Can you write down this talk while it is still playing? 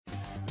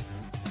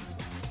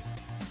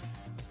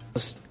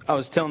I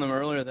was telling them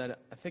earlier that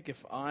I think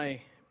if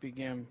I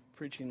began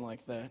preaching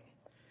like that,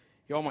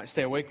 y'all might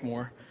stay awake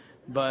more.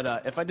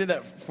 But if I did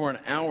that for an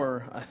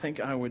hour, I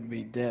think I would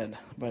be dead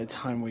by the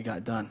time we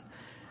got done.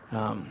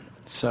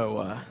 So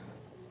I'm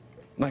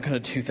not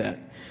going to do that.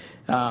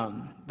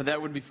 But that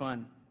would be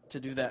fun to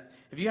do that.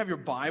 If you have your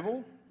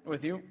Bible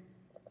with you,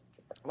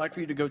 I'd like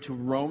for you to go to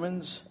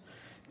Romans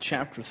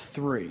chapter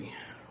 3.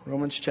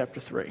 Romans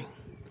chapter 3.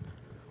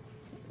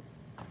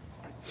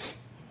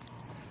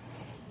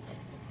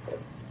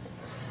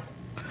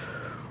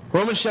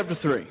 Romans chapter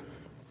 3.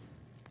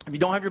 If you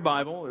don't have your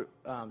Bible,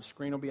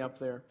 screen will be up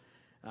there.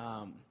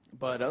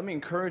 But let me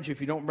encourage you, if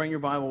you don't bring your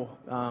Bible,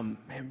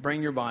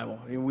 bring your Bible.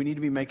 We need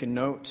to be making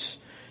notes,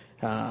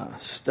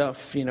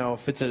 stuff,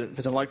 if it's an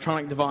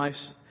electronic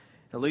device,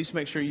 at least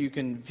make sure you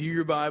can view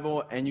your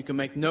Bible and you can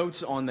make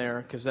notes on there,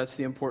 because that's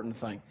the important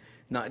thing,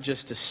 not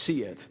just to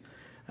see it.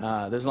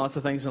 There's lots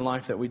of things in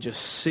life that we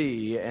just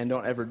see and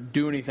don't ever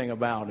do anything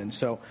about, and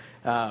so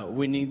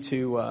we need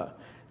to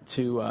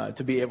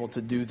be able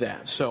to do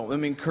that. So let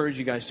me encourage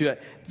you guys to do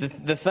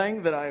that. The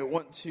thing that I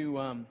want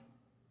to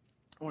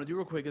do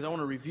real quick is I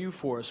want to review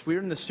for us. We're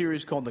in this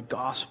series called The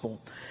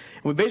Gospel.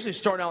 And we basically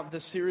start out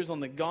this series on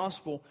the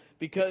gospel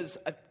because,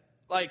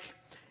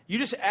 you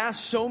just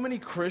ask so many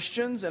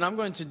Christians, and I'm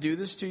going to do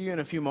this to you in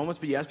a few moments,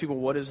 but you ask people,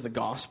 what is the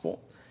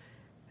gospel?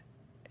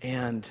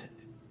 And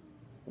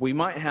we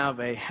might have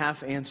a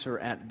half answer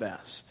at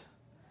best.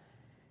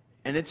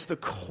 And it's the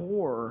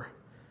core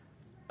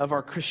of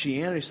our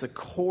Christianity. It's the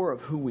core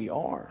of who we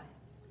are.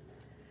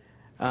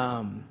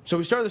 So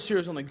we started the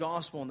series on the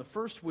gospel. In the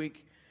first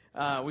week,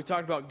 we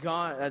talked about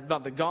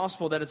the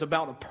gospel, that it's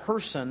about a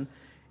person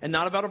and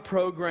not about a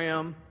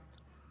program.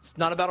 It's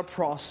not about a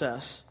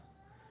process,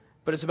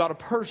 but it's about a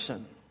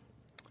person.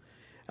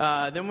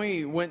 Then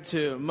we went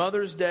to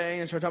Mother's Day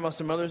and started talking about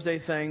some Mother's Day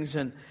things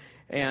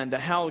and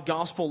how the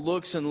gospel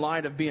looks in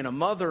light of being a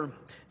mother.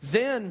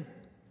 Then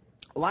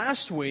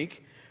last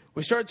week,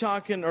 we started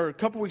talking, or a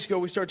couple weeks ago,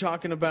 we started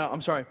talking about,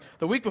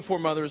 the week before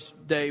Mother's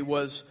Day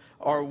was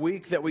our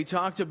week that we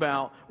talked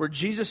about where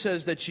Jesus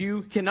says that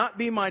you cannot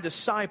be my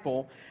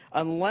disciple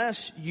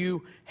unless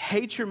you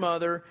hate your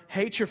mother,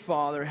 hate your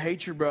father,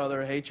 hate your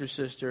brother, hate your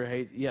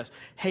sister,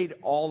 hate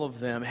all of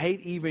them,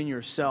 hate even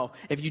yourself.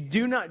 If you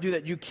do not do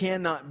that, you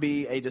cannot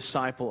be a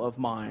disciple of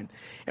mine.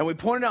 And we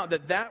pointed out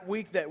that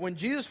week that when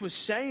Jesus was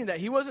saying that,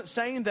 he wasn't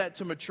saying that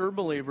to mature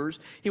believers.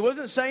 He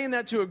wasn't saying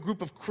that to a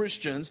group of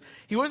Christians.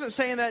 He wasn't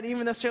saying that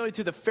even necessarily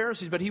to the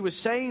Pharisees, but he was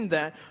saying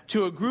that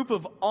to a group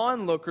of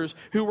onlookers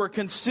who were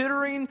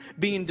considering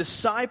being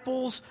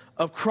disciples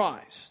of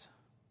Christ.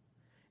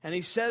 And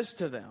he says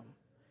to them,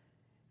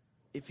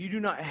 if you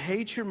do not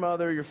hate your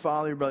mother, your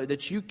father, your brother,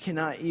 that you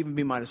cannot even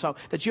be my disciple,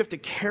 that you have to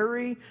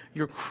carry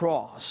your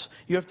cross.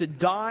 You have to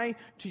die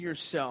to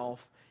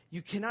yourself.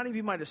 You cannot even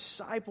be my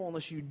disciple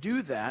unless you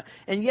do that.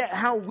 And yet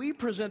how we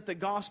present the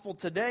gospel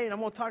today, and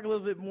I'm going to talk a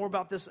little bit more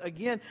about this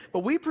again, but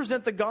we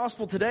present the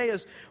gospel today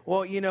as,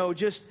 well, you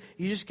just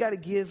got to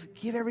give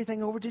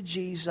everything over to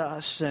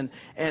Jesus. And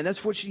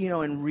that's what,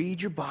 and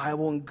read your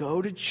Bible and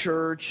go to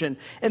church. And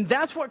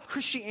that's what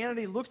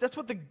Christianity looks, that's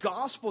what the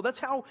gospel, that's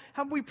how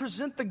we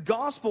present the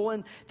gospel.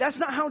 And that's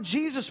not how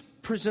Jesus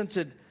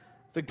presented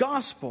the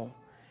gospel.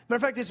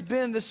 Matter of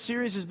fact, this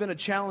series has been a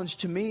challenge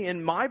to me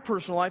in my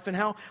personal life and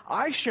how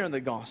I share the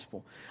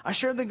gospel. I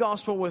shared the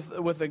gospel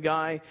with a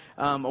guy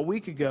a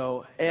week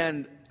ago,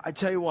 and I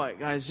tell you what,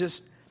 guys,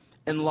 just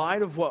in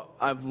light of what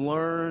I've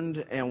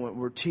learned and what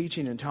we're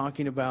teaching and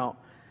talking about,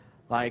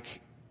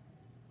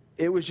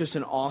 it was just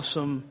an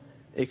awesome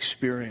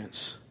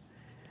experience.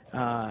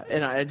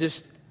 And I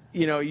just,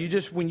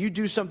 when you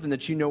do something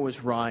that you know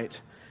is right,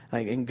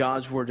 and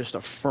God's word just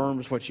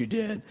affirms what you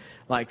did.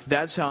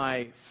 That's how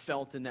I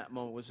felt in that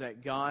moment, was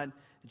that God,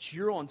 that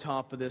you're on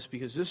top of this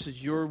because this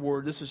is your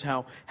word. This is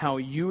how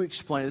you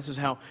explain it. This is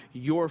how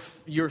your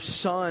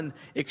son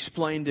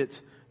explained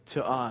it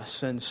to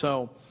us. And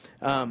so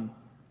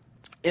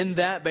in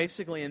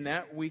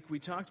that week, we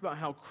talked about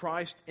how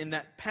Christ, in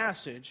that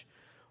passage,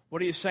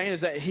 what he is saying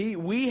is that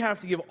we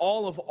have to give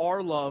all of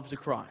our love to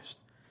Christ.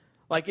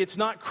 It's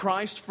not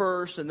Christ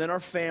first and then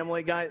our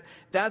family. Guy,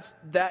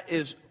 that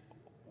is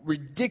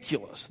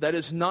ridiculous. That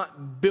is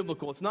not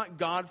biblical. It's not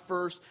God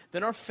first,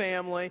 then our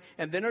family,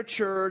 and then our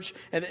church.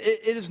 And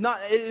it is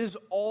not. It is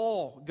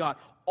all God.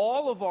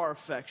 All of our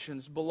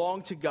affections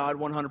belong to God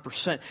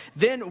 100%.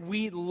 Then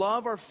we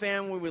love our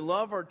family, we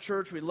love our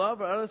church, we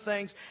love other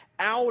things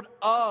out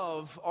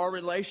of our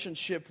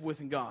relationship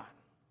with God.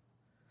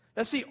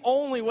 That's the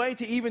only way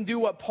to even do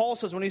what Paul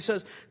says when he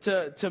says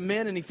to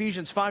men in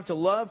Ephesians 5 to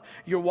love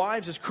your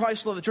wives as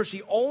Christ loved the church.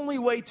 The only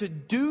way to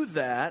do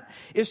that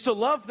is to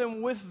love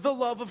them with the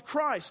love of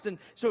Christ. And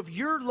so if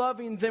you're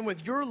loving them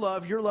with your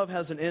love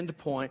has an end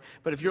point.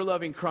 But if you're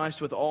loving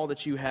Christ with all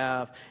that you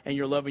have and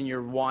you're loving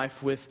your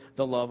wife with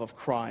the love of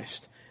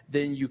Christ,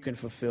 then you can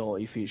fulfill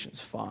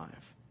Ephesians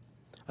 5.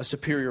 A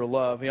superior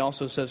love. He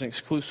also says an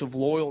exclusive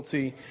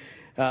loyalty.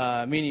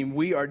 meaning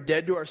we are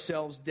dead to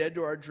ourselves, dead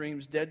to our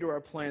dreams, dead to our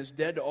plans,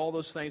 dead to all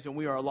those things, and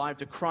we are alive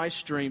to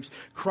Christ's dreams,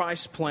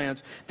 Christ's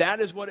plans. That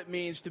is what it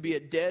means to be a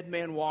dead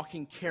man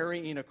walking,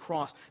 carrying a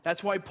cross.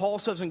 That's why Paul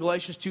says in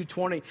Galatians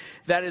 2:20,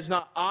 that is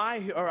not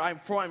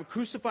for I am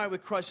crucified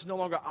with Christ. It's no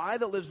longer I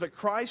that lives, but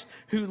Christ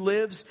who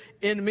lives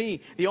in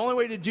me. The only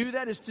way to do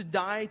that is to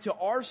die to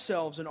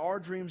ourselves and our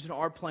dreams and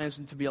our plans,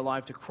 and to be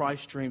alive to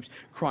Christ's dreams,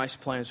 Christ's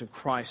plans, and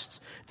Christ's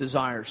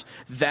desires.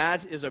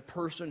 That is a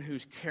person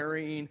who's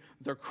carrying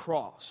their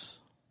cross.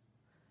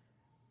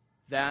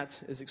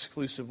 That is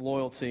exclusive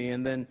loyalty.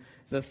 And then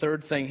the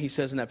third thing he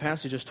says in that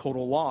passage is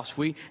total loss.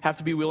 We have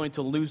to be willing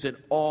to lose it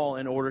all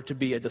in order to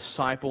be a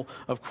disciple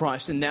of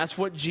Christ. And that's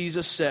what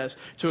Jesus says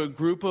to a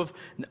group of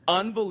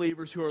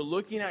unbelievers who are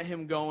looking at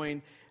him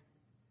going,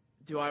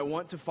 do I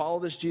want to follow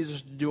this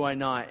Jesus? Do I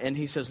not? And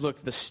he says,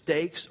 look, the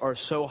stakes are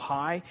so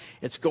high,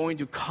 it's going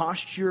to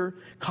cost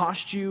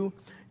you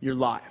your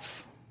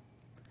life.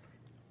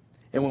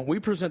 And when we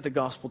present the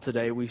gospel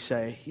today, we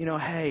say,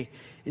 hey,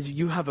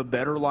 you have a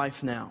better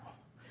life now.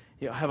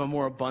 You have a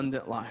more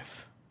abundant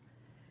life.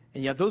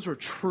 And yet those are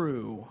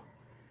true,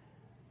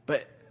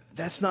 but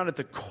that's not at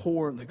the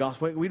core of the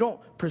gospel. We don't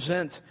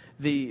present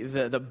the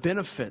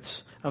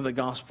benefits of the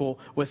gospel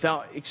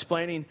without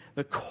explaining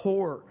the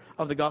core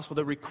of the gospel,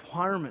 the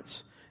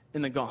requirements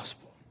in the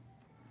gospel.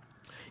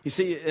 You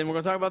see, and we're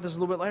going to talk about this a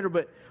little bit later,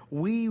 but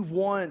we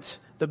want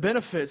the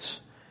benefits,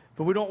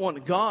 but we don't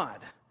want God.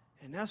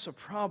 And that's a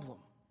problem.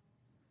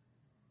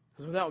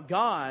 Because without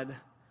God,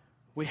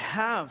 we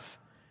have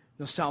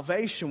no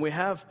salvation. We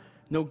have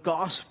no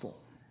gospel.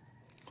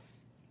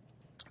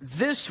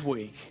 This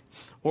week,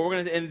 what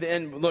we're going to,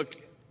 and look,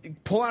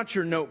 pull out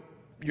your note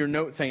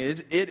thing.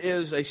 It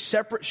is a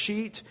separate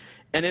sheet,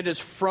 and it is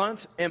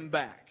front and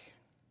back.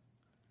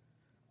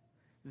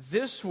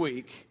 This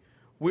week,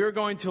 we're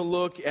going to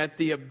look at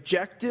the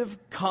objective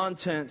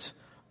content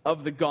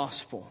of the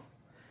gospel.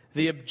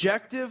 The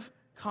objective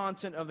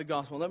content of the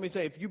gospel. Let me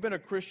say, if you've been a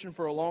Christian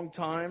for a long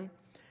time,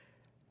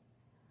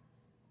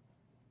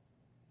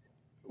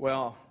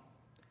 well,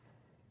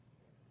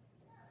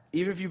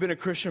 even if you've been a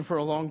Christian for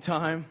a long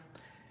time,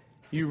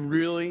 you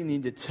really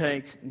need to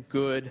take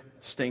good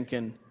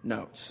stinking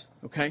notes,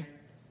 okay?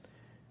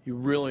 You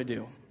really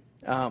do.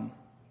 What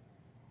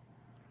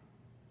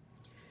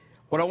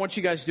I want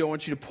you guys to do, I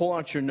want you to pull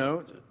out your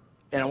note,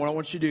 and what I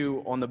want you to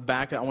do on the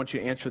back, I want you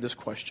to answer this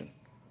question.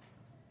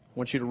 I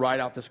want you to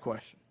write out this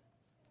question.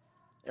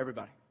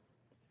 Everybody.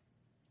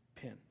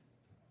 Pen.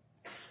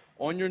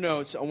 On your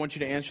notes, I want you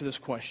to answer this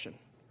question.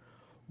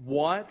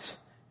 What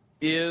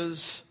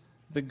is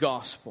the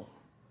gospel?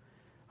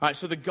 All right,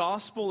 so the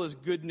gospel is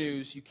good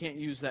news. You can't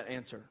use that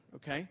answer,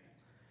 okay?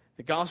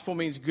 The gospel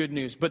means good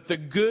news. But the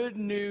good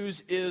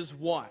news is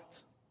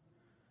what?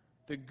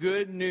 The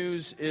good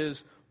news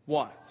is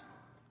what?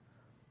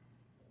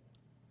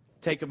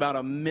 Take about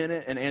a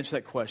minute and answer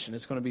that question.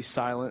 It's going to be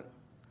silent.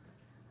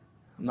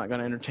 I'm not going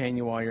to entertain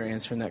you while you're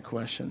answering that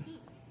question.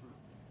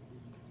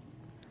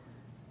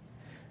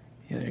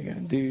 Yeah, there you go.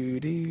 Do,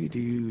 do,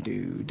 do,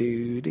 do,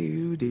 do,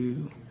 do,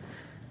 do.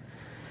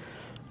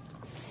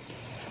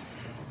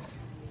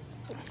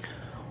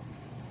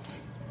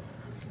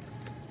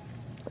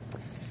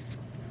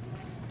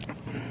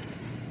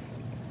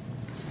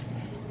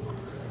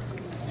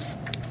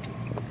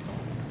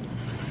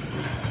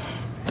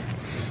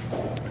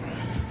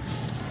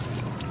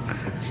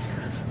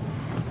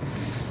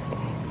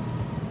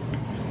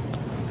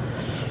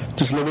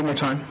 Just a little bit more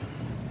time.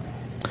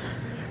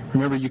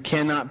 Remember, you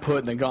cannot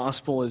put the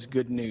gospel as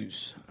good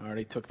news. I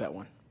already took that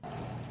one.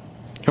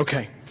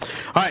 Okay.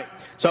 All right.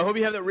 So I hope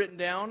you have that written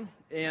down.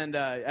 And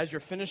as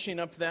you're finishing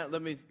up that,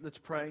 let's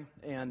pray,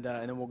 and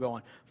then we'll go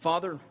on.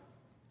 Father,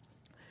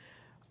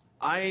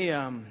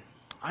 I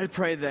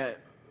pray that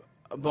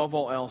above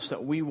all else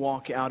that we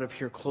walk out of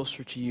here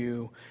closer to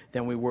you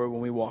than we were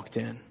when we walked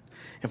in.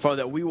 And Father,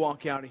 that we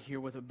walk out of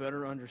here with a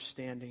better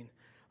understanding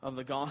of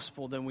the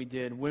gospel than we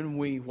did when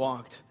we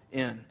walked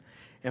in.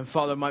 And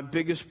Father, my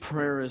biggest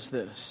prayer is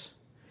this,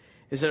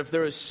 is that if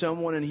there is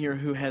someone in here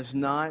who has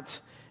not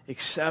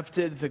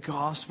accepted the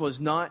gospel, has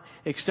not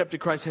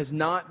accepted Christ, has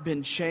not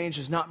been changed,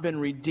 has not been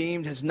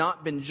redeemed, has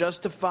not been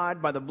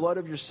justified by the blood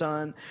of your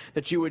Son,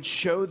 that you would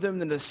show them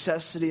the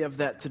necessity of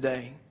that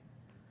today.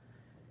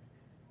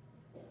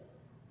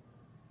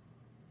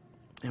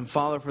 And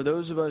Father, for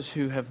those of us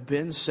who have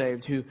been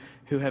saved, who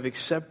have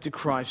accepted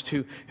Christ,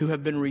 who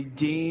have been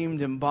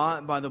redeemed and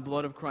bought by the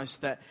blood of Christ,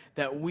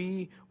 that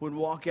we would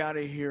walk out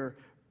of here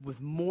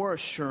with more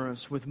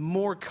assurance, with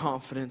more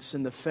confidence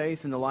in the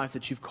faith and the life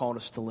that you've called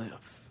us to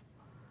live.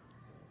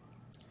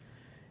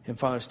 And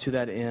Father, it's to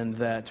that end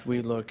that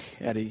we look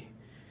at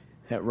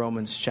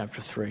Romans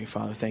chapter 3.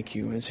 Father, thank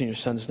you. And it's in your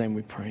Son's name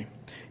we pray.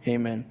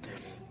 Amen.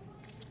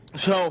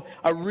 So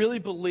I really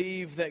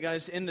believe that,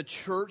 guys, in the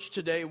church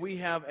today, we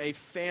have a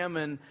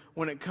famine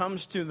when it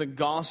comes to the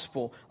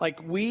gospel.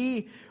 Like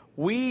we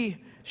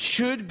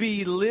should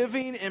be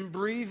living and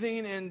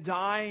breathing and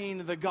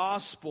dying the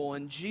gospel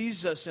and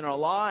Jesus in our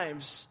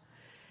lives.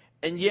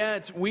 And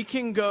yet, we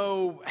can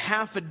go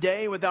half a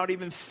day without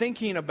even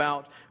thinking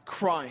about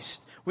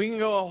Christ. We can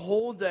go a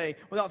whole day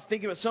without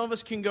thinking about. Some of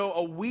us can go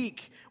a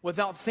week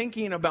without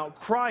thinking about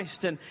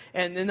Christ, and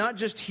not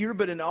just here,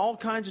 but in all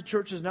kinds of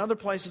churches and other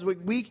places.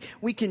 We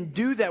can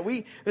do that.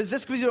 It's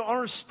just because we don't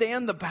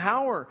understand the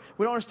power.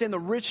 We don't understand the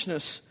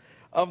richness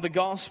of the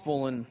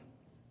gospel. And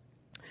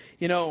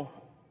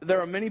there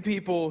are many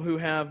people who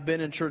have been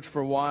in church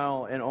for a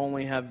while and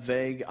only have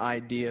vague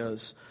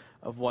ideas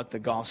of what the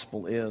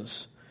gospel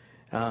is.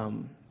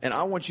 And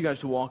I want you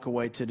guys to walk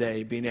away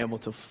today being able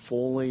to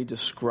fully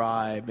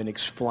describe and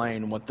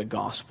explain what the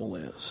gospel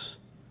is.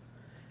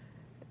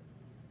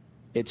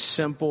 It's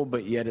simple,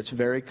 but yet it's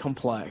very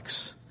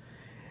complex.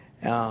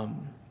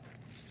 Martin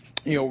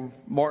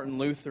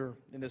Luther,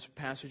 in this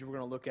passage we're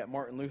going to look at,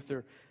 Martin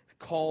Luther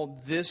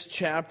called this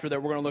chapter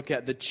that we're going to look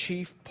at the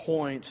chief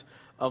point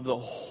of the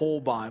whole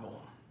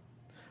Bible.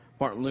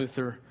 Martin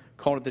Luther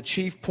called it the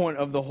chief point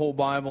of the whole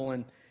Bible,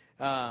 and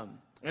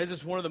this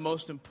is one of the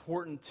most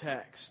important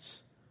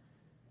texts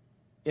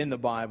in the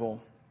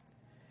Bible.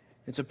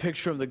 It's a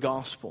picture of the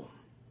gospel.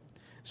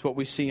 It's what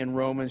we see in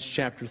Romans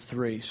chapter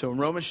 3. So in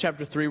Romans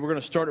chapter 3, we're going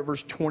to start at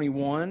verse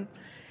 21,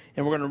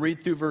 and we're going to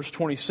read through verse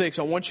 26.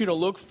 I want you to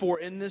look for,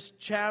 in this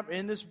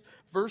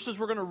verses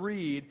we're going to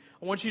read,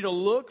 I want you to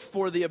look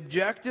for the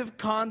objective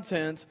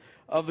content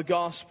of the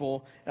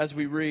gospel as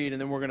we read, and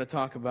then we're going to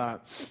talk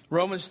about it.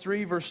 Romans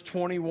 3, verse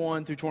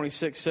 21 through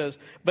 26 says,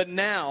 "But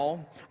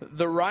now,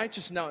 the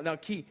righteous," now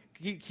key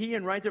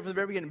in right there from the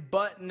very beginning,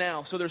 "but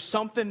now." So there's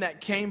something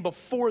that came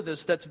before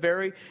this that's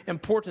very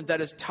important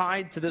that is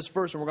tied to this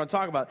verse, and we're going to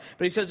talk about it.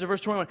 But he says in verse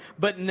 21,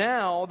 "But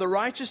now the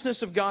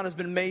righteousness of God has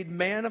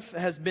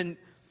been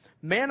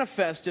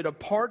manifested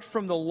apart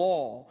from the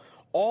law,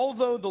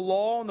 although the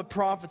law and the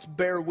prophets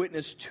bear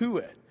witness to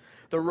it.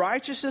 The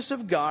righteousness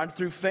of God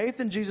through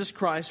faith in Jesus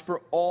Christ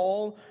for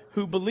all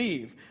who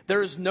believe.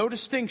 There is no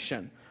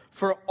distinction,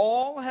 for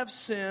all have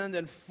sinned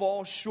and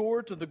fall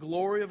short of the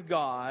glory of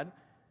God,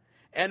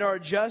 and are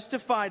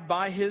justified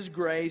by His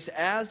grace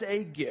as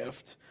a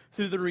gift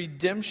through the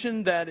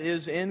redemption that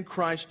is in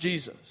Christ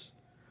Jesus,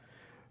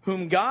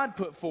 whom God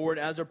put forward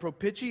as a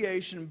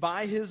propitiation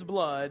by His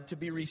blood to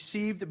be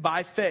received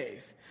by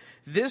faith.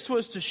 This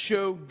was to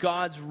show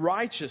God's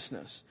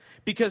righteousness,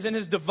 because in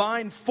His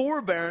divine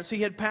forbearance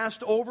He had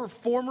passed over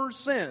former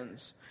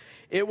sins.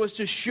 It was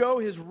to show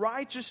His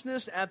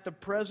righteousness at the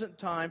present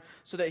time,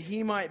 so that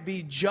He might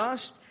be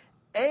just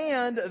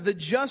and the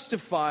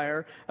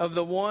justifier of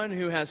the one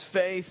who has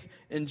faith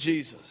in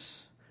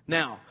Jesus."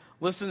 Now,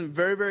 listen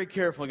very, very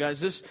carefully, guys.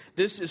 This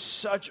is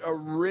such a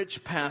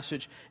rich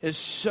passage. It's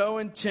so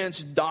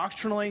intense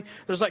doctrinally.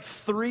 There's like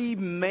 3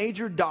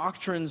 major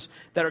doctrines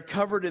that are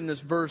covered in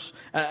this verse.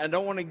 I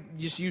don't want to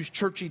just use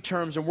churchy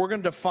terms, and we're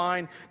going to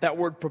define that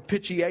word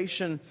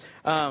propitiation.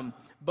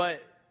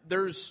 But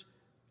there's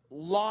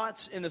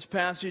lots in this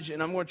passage,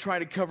 and I'm going to try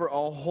to cover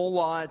a whole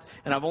lot,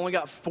 and I've only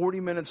got 40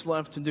 minutes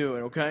left to do it,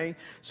 okay?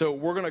 So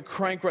we're going to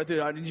crank right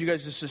through. I need you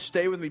guys just to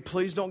stay with me.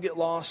 Please don't get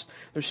lost.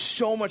 There's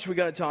so much we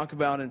got to talk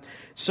about, and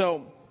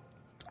so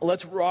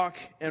let's rock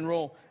and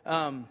roll.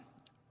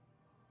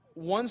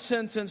 One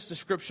sentence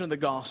description of the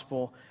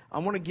gospel. I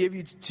want to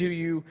give to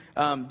you.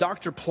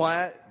 Dr.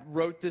 Platt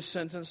wrote this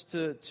sentence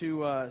to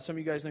some of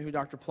you guys know who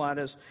Dr. Platt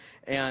is,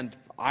 and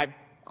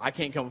I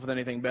can't come up with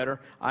anything better.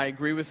 I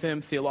agree with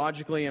him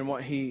theologically and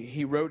what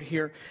he wrote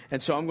here.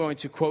 And so I'm going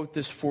to quote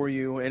this for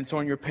you, and it's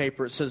on your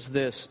paper. It says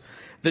this: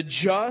 "The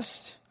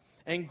just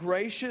and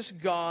gracious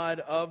God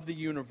of the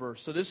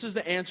universe." So this is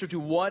the answer to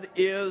what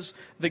is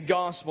the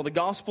gospel. The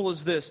gospel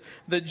is this: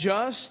 the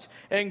just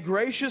and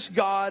gracious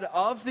God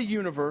of the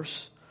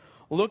universe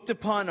looked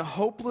upon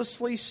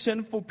hopelessly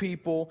sinful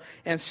people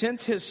and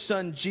sent His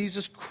Son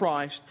Jesus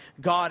Christ,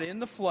 God in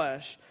the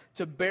flesh,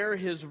 to bear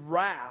His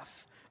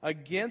wrath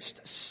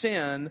against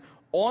sin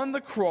on the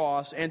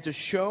cross and to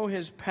show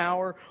His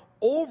power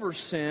over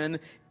sin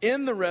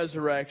in the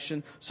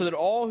resurrection, so that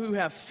all who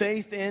have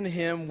faith in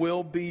Him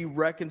will be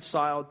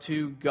reconciled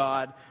to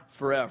God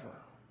forever.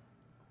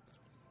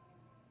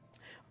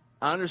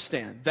 I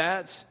understand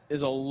that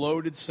is a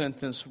loaded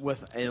sentence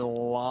with a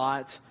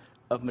lot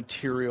of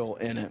material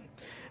in it.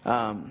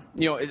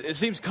 It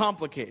seems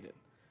complicated.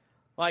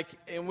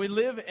 And we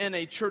live in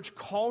a church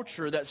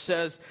culture that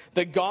says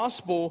the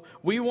gospel,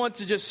 we want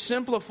to just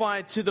simplify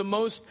it to the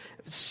most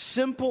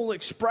simple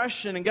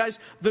expression. And guys,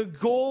 the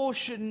goal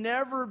should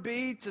never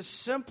be to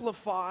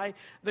simplify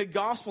the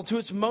gospel to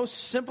its most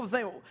simple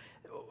thing.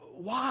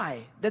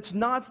 Why? That's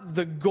not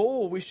the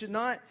goal. We should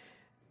not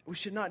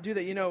do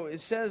that.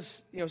 It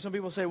says, some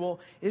people say, well,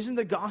 isn't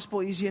the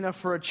gospel easy enough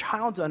for a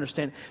child to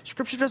understand?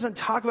 Scripture doesn't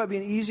talk about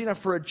being easy enough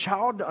for a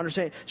child to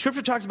understand.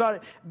 Scripture talks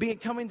about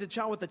it coming to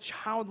child with a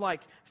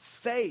childlike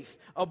faith,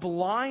 a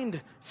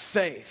blind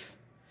faith.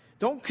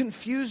 Don't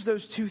confuse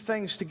those two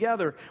things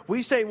together.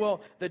 We say,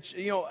 well, a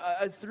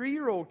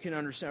 3-year-old can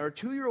understand, or a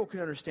 2-year-old can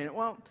understand it.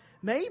 Well,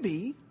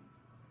 maybe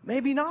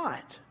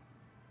not.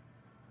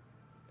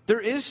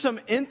 There is some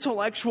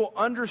intellectual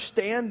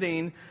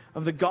understanding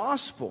of the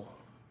gospel.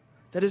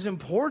 that is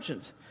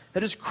important,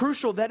 that is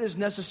crucial, that is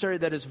necessary,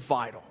 that is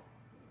vital.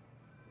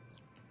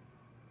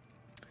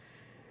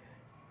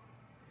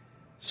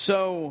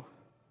 So,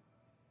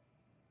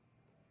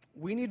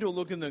 we need to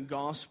look in the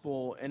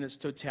gospel in its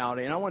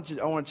totality. And I want to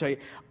tell you,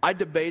 I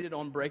debated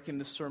on breaking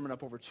this sermon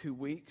up over 2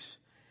 weeks.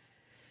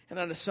 And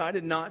I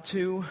decided not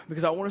to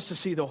because I want us to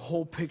see the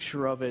whole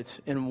picture of it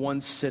in one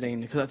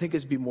sitting, because I think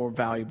it'd be more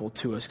valuable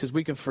to us because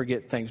we can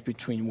forget things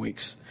between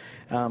weeks.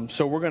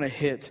 So we're going to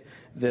hit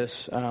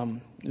this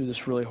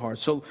really hard.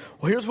 So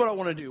here's what I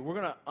want to do.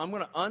 I'm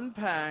going to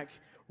unpack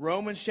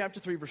Romans chapter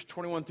 3, verse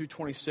 21 through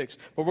 26.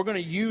 But we're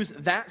going to use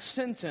that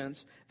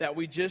sentence that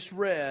we just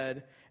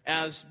read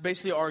as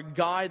basically our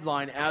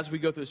guideline as we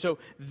go through. So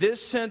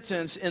this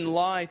sentence in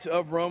light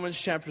of Romans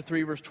chapter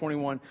 3, verse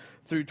 21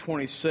 through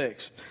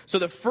 26. So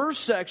the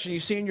first section you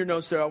see in your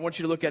notes there, I want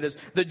you to look at is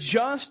the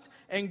just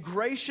and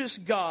gracious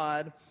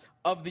God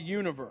of the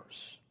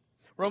universe.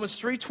 Romans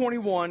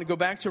 3:21, go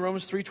back to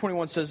Romans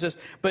 3:21, says this,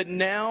 but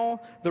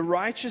now the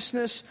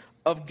righteousness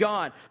of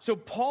God. So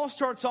Paul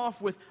starts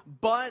off with,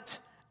 but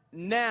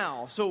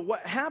now. So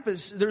what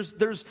happens,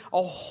 there's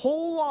a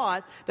whole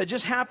lot that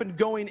just happened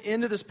going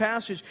into this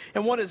passage.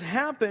 And what has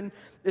happened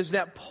is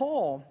that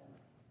Paul,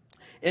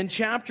 in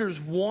chapters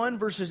 1,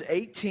 verses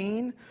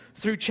 18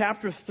 through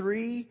chapter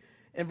 3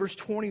 and verse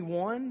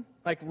 21,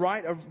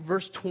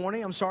 verse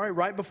 20,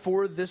 right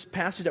before this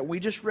passage that we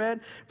just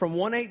read, from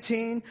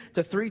 118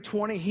 to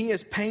 320, he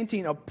is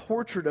painting a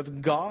portrait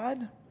of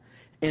God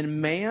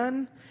and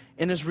man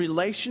in his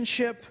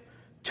relationship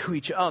to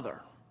each other.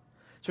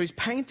 So he's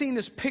painting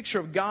this picture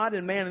of God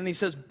and man, and he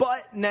says,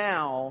 but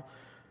now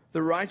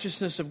the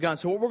righteousness of God.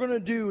 So what we're going to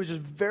do is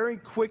just very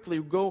quickly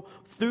go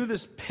through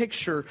this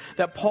picture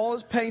that Paul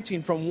is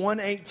painting from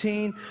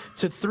 118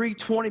 to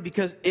 320,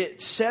 because it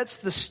sets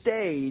the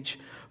stage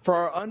for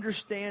our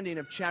understanding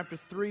of chapter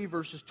 3,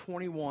 verses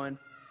 21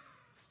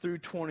 through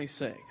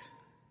 26. It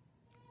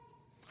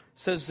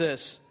says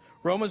this,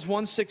 Romans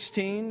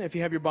 1:16, if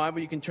you have your Bible,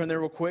 you can turn there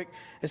real quick.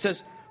 It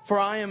says, for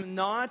I am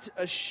not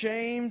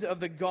ashamed of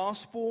the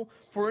gospel,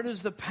 for it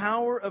is the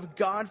power of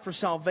God for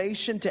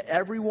salvation to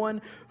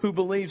everyone who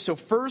believes. So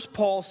first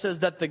Paul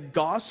says that the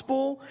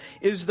gospel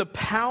is the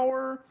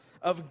power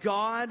of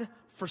God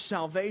for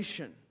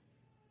salvation.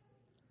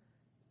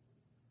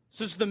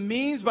 So it's the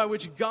means by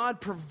which God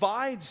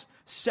provides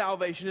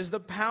salvation, is the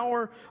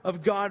power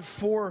of God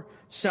for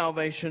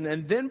salvation.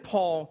 And then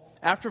Paul,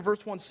 after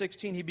verse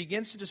 1:16, he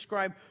begins to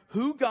describe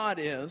who God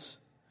is,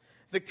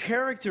 the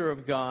character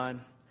of God.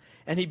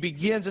 And he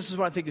begins, this is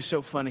what I think is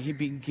so funny, he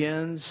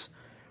begins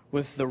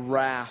with the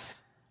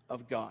wrath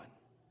of God.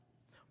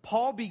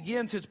 Paul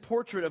begins his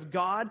portrait of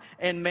God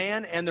and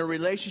man and their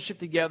relationship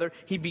together.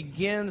 He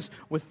begins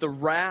with the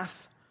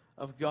wrath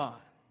of God.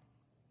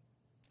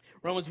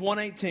 Romans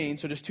 1:18,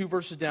 so just 2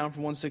 verses down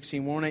from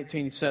 1:16,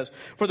 1:18, he says,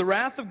 for the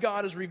wrath of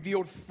God is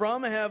revealed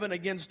from heaven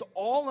against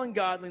all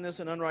ungodliness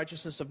and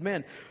unrighteousness of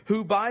men,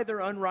 who by their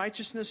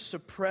unrighteousness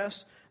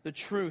suppress the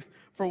truth.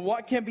 For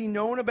what can be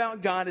known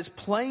about God is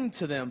plain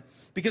to them,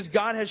 because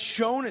God has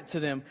shown it to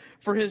them.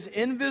 For his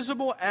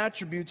invisible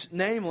attributes,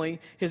 namely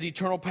his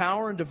eternal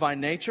power and divine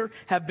nature,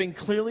 have been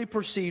clearly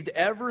perceived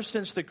ever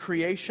since the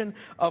creation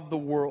of the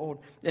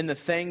world and the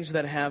things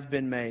that have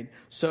been made.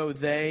 So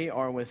they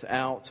are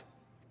without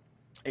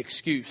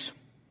excuse.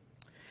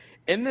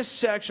 In this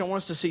section, I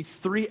want us to see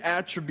 3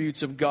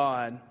 attributes of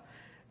God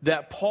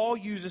that Paul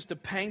uses to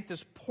paint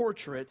this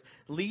portrait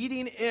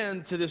leading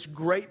into this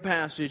great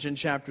passage in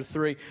chapter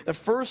 3. The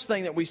first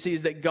thing that we see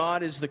is that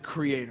God is the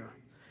creator.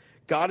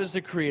 God is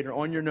the creator.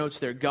 On your notes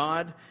there,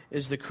 God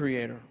is the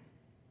creator.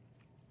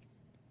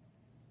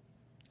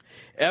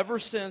 Ever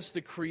since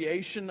the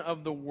creation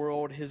of the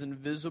world, his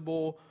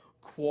invisible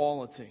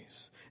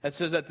qualities. That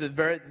says at the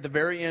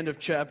very end of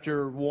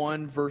chapter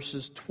 1,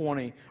 verse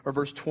 20.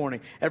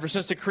 Ever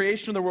since the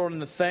creation of the world and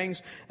the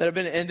things that have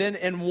been, and then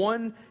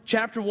in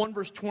chapter 1,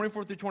 verse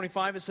 24 through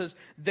 25, it says,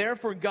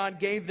 therefore God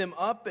gave them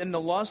up in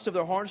the lust of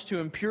their hearts to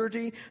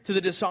impurity, to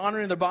the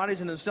dishonoring of their bodies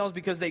and themselves,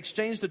 because they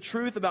exchanged the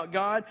truth about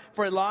God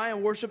for a lie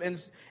and worship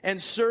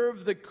and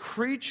served the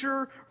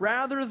creature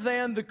rather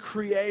than the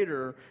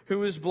Creator,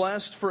 who is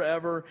blessed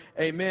forever.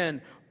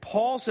 Amen.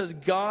 Paul says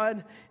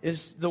God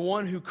is the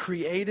one who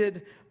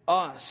created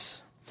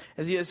us.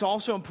 And it's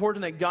also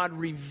important that God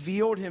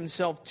revealed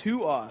himself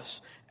to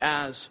us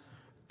as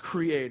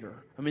creator.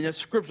 I mean, that's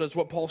scripture. That's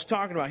what Paul's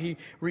talking about. He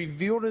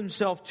revealed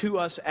himself to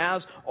us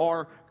as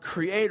our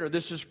creator.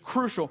 This is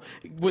crucial.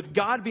 With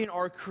God being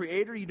our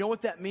creator, you know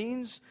what that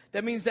means?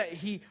 That means that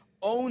he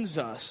owns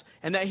us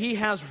and that he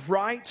has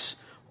rights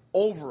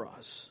over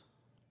us.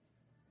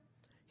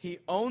 He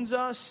owns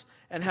us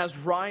and has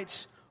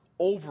rights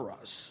over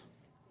us.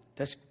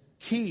 That's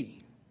key.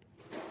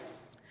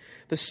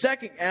 The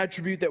second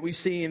attribute that we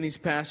see in these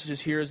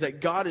passages here is that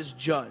God is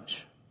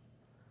judge.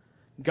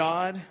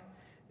 God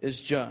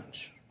is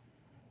judge.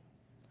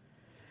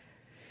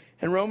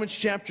 In Romans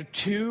chapter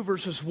 2,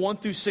 verses 1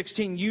 through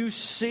 16, you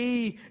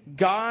see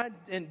God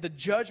and the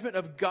judgment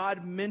of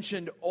God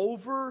mentioned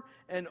over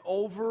and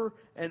over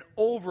and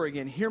over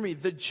again. Hear me,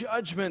 the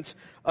judgment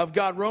of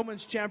God.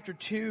 Romans chapter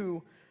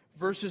 2,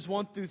 verses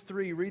 1 through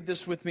 3. Read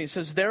this with me. It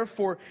says,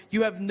 therefore,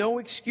 you have no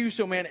excuse,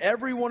 O man,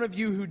 every one of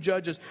you who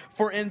judges.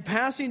 For in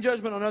passing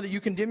judgment on another, you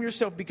condemn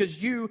yourself,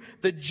 because you,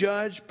 the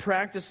judge,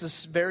 practice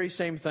the very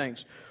same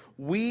things.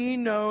 We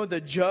know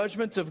the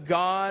judgment of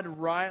God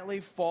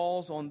rightly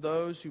falls on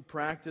those who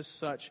practice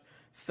such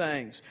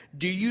things.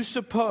 Do you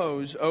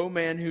suppose, O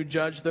man, who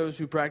judge those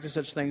who practice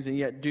such things and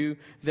yet do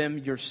them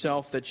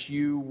yourself, that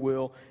you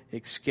will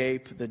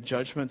escape the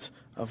judgment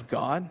of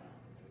God?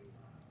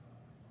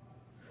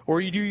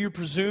 Or do you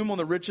presume on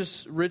the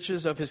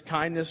riches of his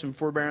kindness and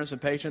forbearance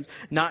and patience,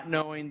 not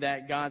knowing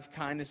that God's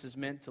kindness is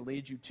meant to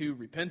lead you to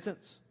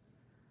repentance?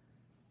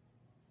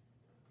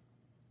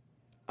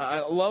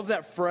 I love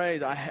that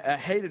phrase. I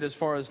hate it as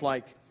far as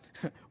like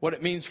what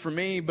it means for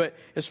me, but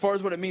as far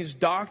as what it means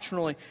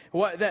doctrinally,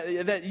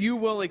 that you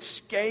will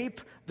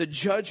escape the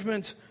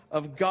judgment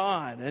of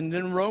God. And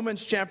in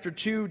Romans chapter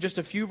 2, just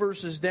a few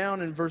verses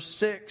down in verse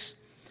 6,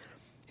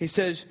 he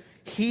says,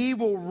 he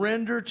will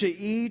render to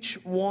each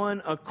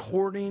one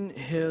according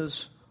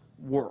his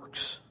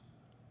works.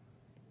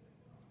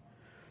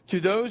 To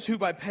those who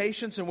by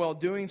patience and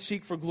well-doing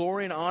seek for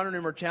glory and honor and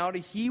immortality,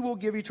 he will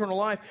give eternal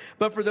life.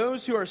 But for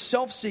those who are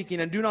self-seeking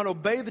and do not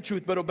obey the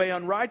truth, but obey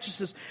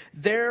unrighteousness,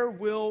 there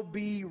will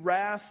be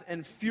wrath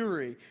and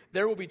fury.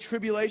 There will be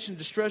tribulation and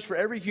distress for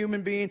every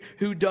human being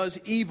who does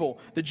evil,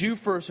 the Jew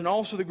first and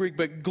also the Greek,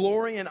 but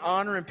glory and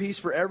honor and peace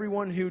for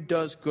everyone who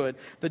does good,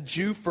 the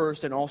Jew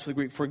first and also the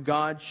Greek, for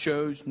God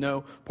shows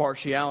no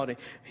partiality.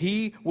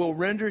 He will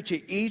render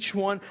to each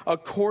one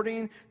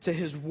according to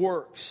his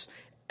works.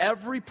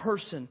 Every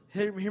person,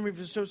 hear me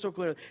so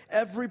clearly,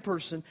 every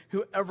person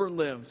who ever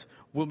lived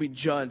will be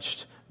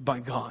judged by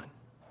God.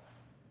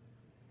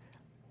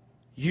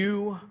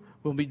 You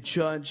will be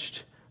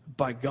judged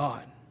by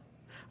God.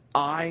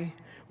 I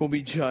will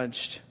be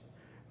judged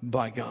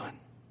by God.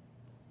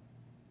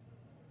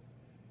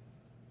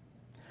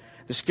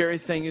 The scary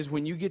thing is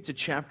when you get to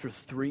chapter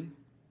 3,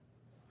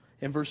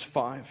 in verse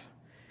 5,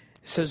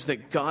 it says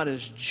that God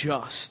is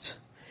just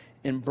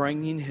in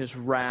bringing his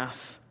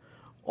wrath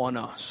on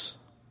us.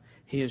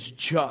 He is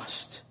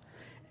just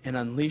in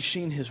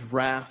unleashing his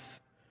wrath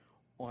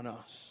on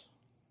us.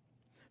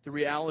 The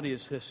reality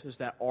is this, is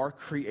that our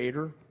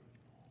Creator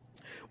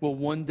will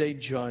one day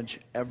judge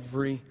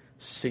every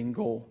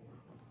single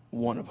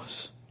one of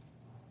us.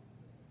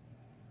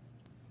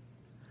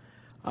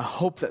 I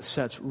hope that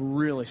sets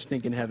really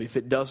stinking heavy. If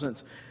it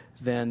doesn't,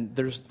 then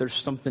there's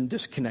something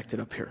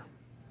disconnected up here.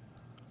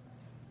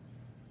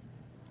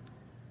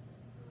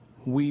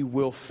 We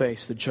will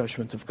face the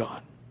judgment of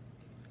God.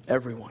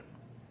 Everyone.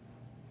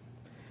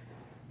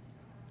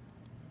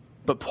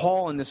 But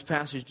Paul in this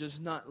passage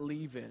does not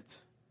leave it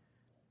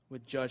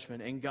with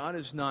judgment. And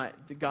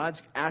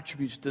God's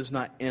attributes does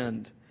not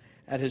end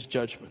at his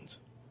judgment.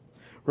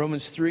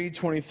 Romans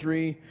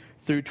 3:23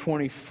 through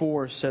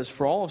 24 says,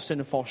 for all have sinned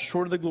and fall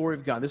short of the glory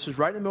of God. This is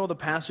right in the middle of the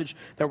passage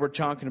that we're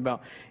talking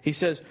about. He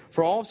says,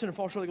 for all have sinned and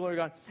fall short of the glory of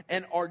God,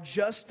 and are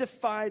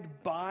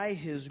justified by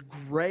his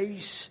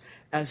grace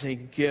as a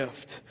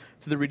gift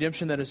through the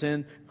redemption that is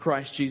in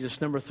Christ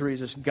Jesus. Number 3 is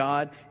this,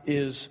 God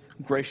is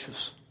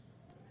gracious.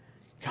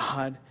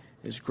 God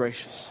is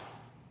gracious.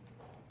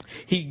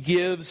 He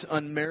gives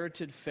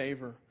unmerited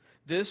favor.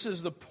 This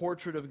is the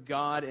portrait of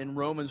God in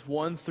Romans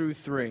 1 through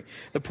 3.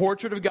 The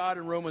portrait of God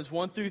in Romans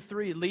 1 through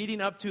 3 leading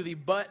up to the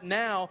but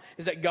now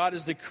is that God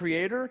is the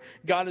creator,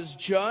 God is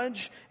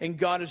judge, and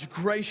God is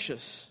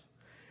gracious.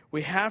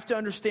 We have to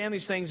understand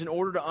these things in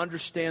order to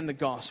understand the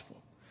gospel.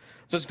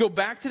 So let's go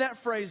back to that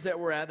phrase that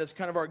we're at. That's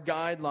kind of our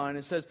guideline.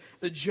 It says,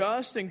 the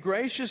just and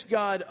gracious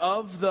God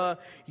of the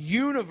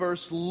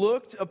universe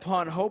looked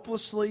upon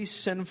hopelessly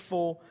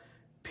sinful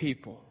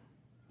people.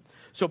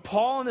 So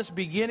Paul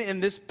in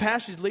this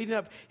passage leading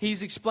up,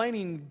 he's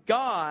explaining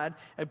God,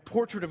 a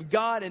portrait of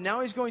God, and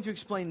now he's going to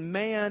explain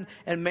man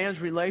and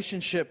man's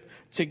relationship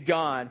to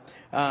God.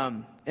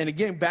 And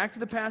again, back to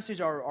the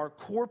passage, our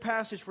core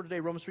passage for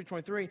today, Romans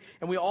 3:23,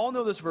 and we all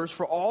know this verse,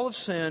 for all have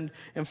sinned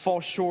and fall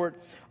short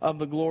of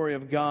the glory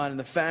of God. And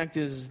the fact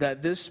is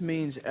that this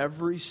means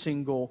every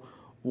single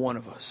one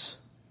of us.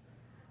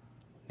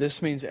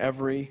 This means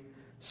every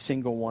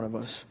single one of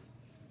us.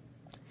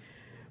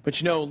 But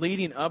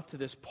leading up to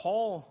this,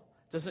 Paul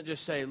doesn't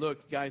just say,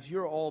 look, guys,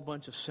 you're all a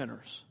bunch of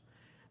sinners.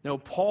 No,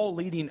 Paul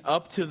leading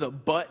up to the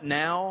but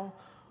now,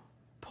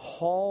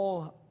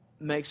 Paul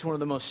makes one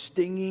of the most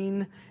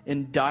stinging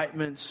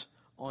indictments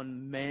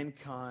on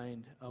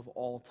mankind of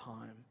all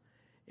time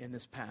in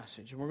this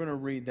passage. And we're going to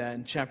read that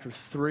in chapter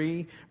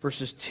 3,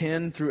 verses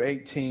 10 through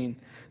 18. It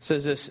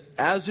says this,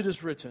 as it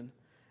is written,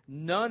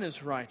 none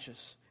is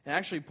righteous. And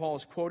actually, Paul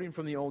is quoting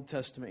from the Old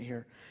Testament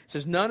here. It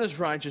says, none is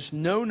righteous,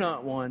 no,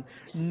 not one.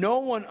 No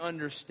one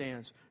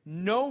understands.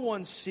 No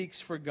one seeks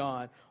for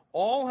God.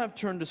 All have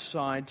turned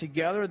aside.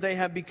 Together they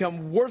have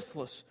become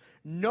worthless.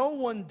 No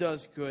one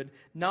does good,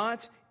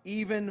 not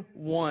even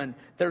one.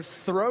 Their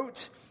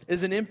throat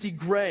is an empty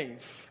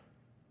grave.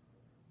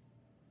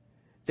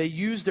 They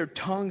use their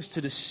tongues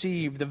to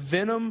deceive. The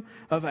venom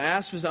of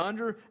asp is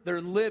under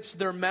their lips.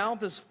 Their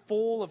mouth is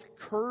full of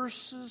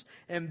curses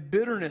and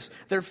bitterness.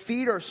 Their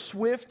feet are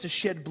swift to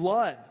shed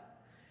blood.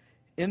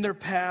 In their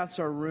paths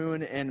are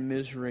ruin and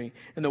misery.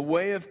 In the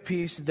way of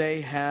peace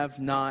they have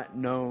not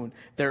known.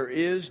 There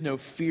is no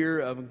fear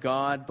of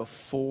God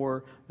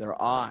before their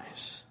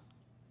eyes.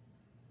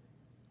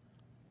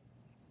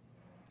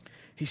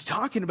 He's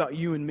talking about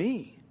you and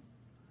me.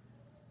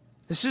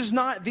 This is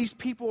not these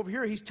people over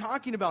here. He's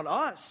talking about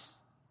us.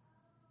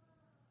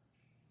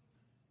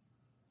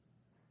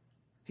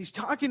 He's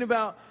talking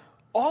about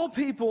all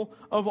people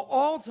of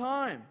all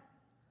time.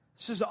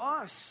 This is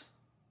us.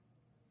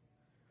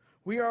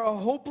 We are a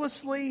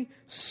hopelessly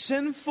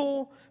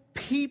sinful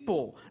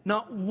people.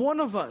 Not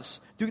one of us.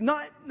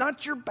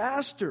 Not your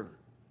pastor.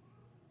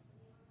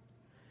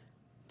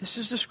 This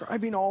is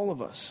describing all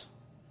of us.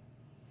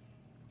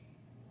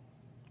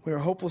 We are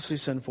hopelessly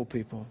sinful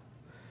people.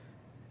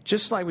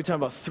 Just like we talk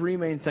about three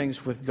main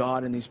things with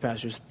God in these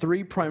passages,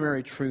 three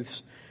primary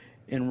truths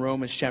in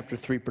Romans chapter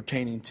 3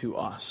 pertaining to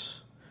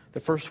us. The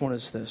first one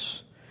is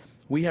this: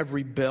 we have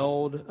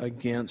rebelled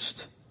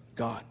against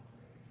God.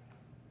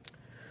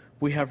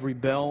 We have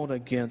rebelled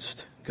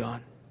against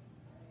God.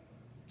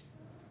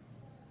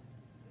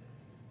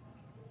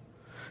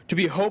 To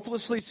be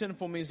hopelessly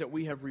sinful means that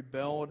we have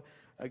rebelled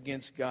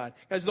against God.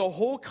 Guys, the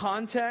whole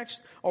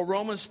context of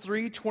Romans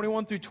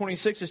 3:21 through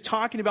 26 is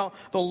talking about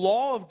the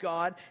law of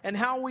God and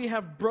how we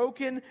have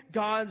broken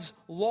God's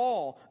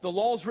law. The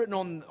law is written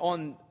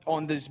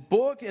on this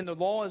book, and the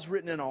law is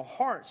written in our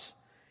hearts.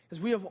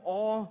 Because we have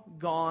all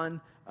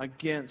gone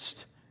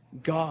against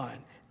God.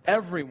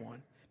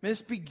 Everyone.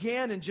 This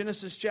began in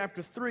Genesis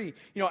chapter 3.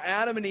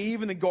 Adam and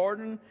Eve in the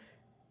garden.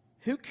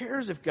 Who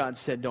cares if God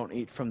said don't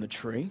eat from the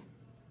tree?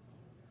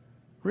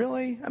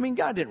 Really?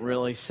 God didn't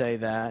really say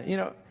that.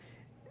 We're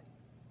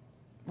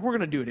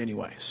going to do it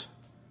anyways.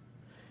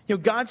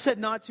 God said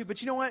not to,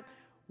 but you know what?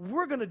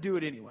 We're going to do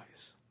it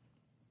anyways.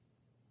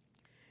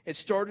 It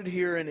started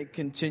here and it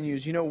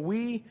continues.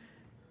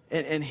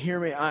 And hear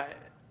me,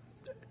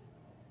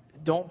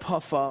 don't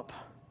puff up.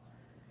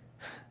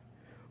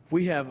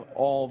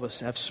 All of us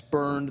have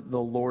spurned the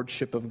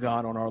lordship of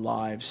God on our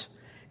lives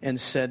and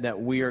said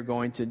that we are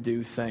going to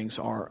do things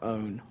our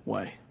own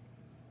way.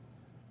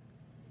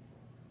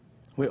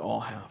 We all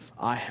have.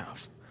 I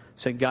have.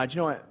 Said, God, you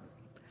know what?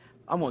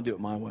 I'm going to do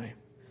it my way.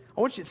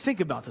 I want you to think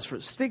about this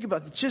first. Just think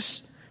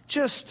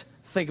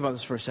about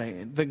this for a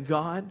second. The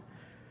God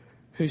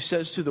who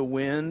says to the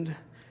wind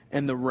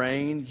and the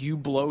rain, you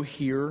blow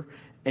here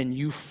and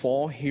you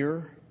fall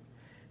here,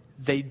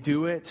 they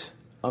do it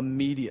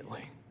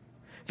immediately.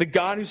 The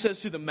God who says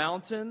to the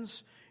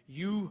mountains,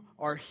 you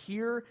are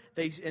here,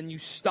 and you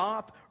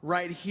stop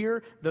right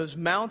here. Those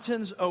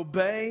mountains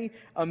obey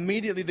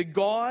immediately. The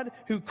God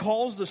who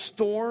calls the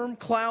storm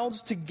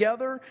clouds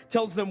together,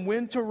 tells them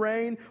when to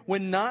rain,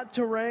 when not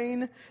to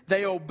rain,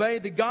 they obey.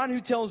 The God who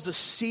tells the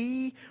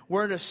sea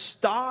where to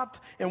stop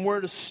and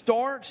where to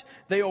start,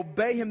 they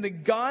obey him. The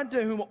God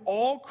to whom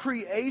all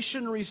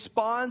creation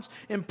responds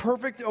in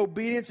perfect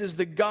obedience is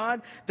the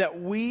God that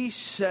we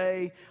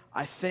say,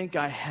 I think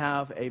I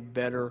have a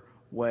better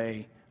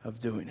way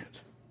of doing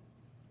it.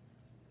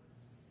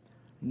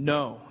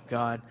 No,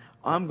 God,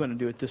 I'm going to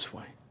do it this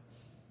way.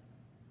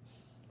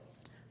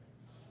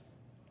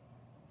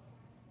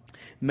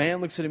 Man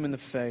looks at him in the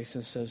face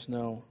and says,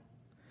 no,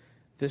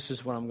 this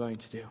is what I'm going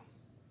to do.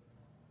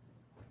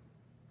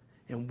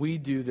 And we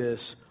do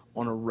this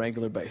on a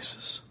regular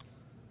basis.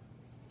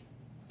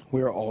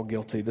 We are all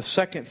guilty. The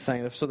second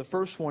thing, so the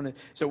first one is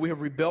that we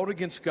have rebelled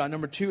against God.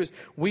 Number two is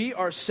we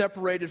are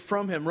separated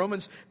from him.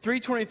 Romans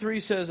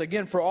 3:23 says,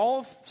 again, for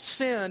all have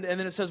sinned, and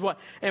then it says what?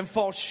 And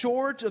fall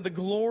short of the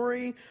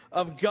glory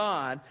of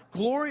God.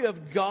 Glory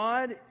of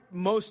God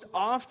most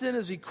often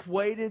is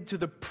equated to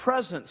the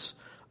presence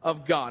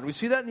of God. We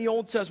see that in the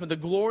Old Testament, the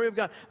glory of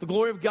God. The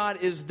glory of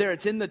God is there.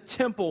 It's in the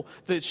temple.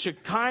 The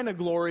Shekinah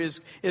glory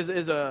is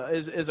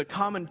a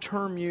common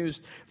term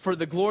used for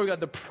the glory of God.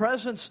 The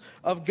presence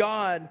of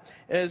God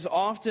is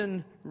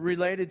often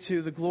related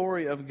to the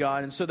glory of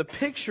God. And so the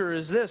picture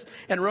is this.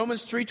 In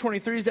Romans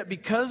 3:23 is that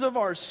because of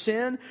our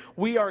sin,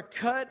 we are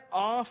cut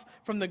off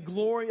from the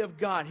glory of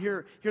God.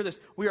 Hear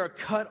this. We are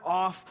cut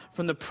off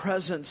from the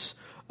presence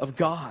of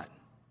God.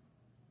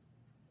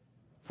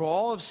 For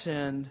all have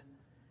sinned,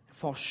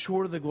 fall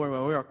short of the glory.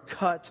 We are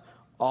cut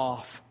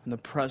off in the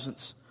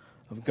presence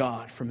of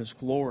God from his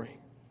glory.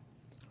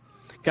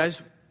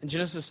 Guys, in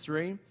Genesis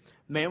 3,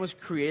 man was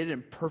created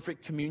in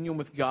perfect communion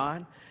with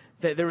God.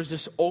 That there was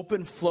this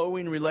open,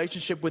 flowing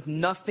relationship with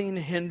nothing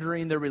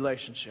hindering their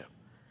relationship.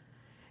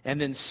 And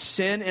then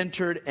sin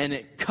entered and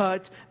it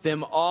cut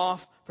them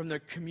off from their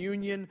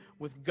communion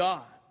with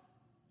God.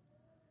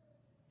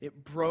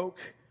 It broke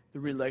the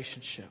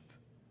relationship.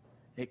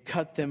 It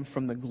cut them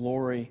from the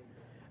glory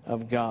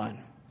of God.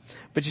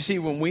 But you see,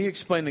 when we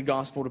explain the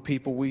gospel to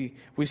people, we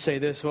say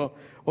this, well,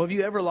 have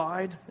you ever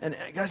lied? And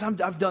guys,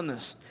 I've done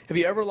this. Have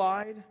you ever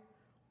lied?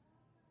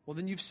 well,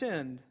 then you've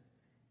sinned.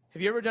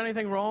 Have you ever done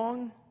anything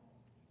wrong?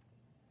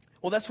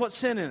 Well, that's what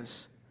sin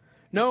is.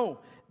 No,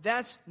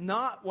 that's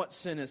not what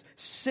sin is.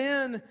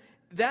 Sin,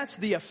 that's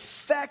the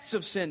effects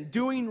of sin.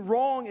 Doing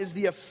wrong is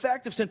the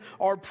effect of sin.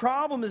 Our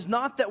problem is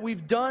not that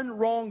we've done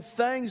wrong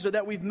things or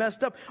that we've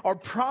messed up. Our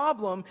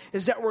problem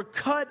is that we're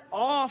cut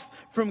off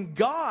from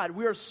God.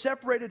 We are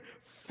separated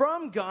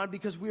from God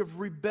because we have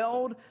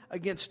rebelled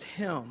against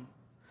Him.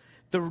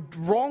 The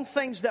wrong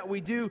things that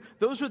we do,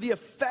 those are the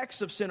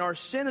effects of sin. Our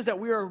sin is that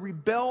we are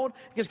rebelled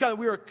against God.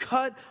 We are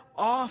cut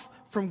off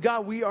from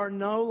God. We are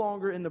no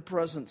longer in the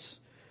presence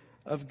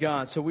of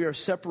God. So we are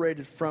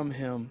separated from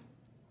Him.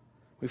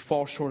 We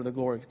fall short of the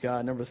glory of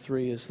God. Number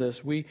 3 is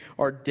this. We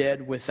are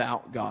dead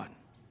without God.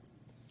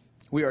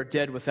 We are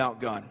dead without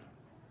God.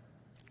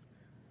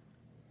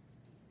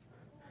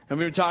 And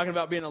we were talking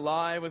about being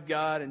alive with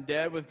God and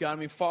dead with God. I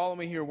mean, follow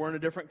me here. We're in a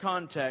different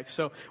context.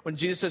 So when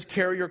Jesus says,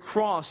 carry your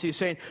cross, He's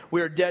saying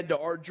we are dead to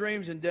our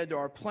dreams and dead to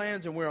our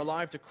plans, and we're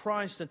alive to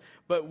Christ.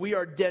 But we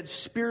are dead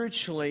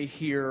spiritually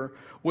here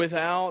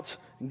without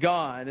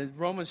God. In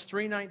Romans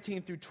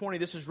 3:19 through 20,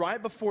 this is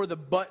right before the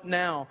but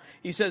now.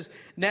 He says,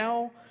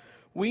 now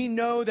we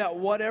know that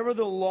whatever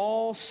the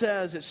law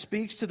says, it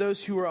speaks to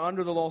those who are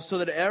under the law, so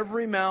that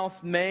every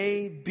mouth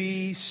may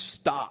be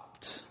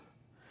stopped.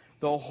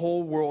 The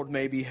whole world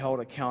may be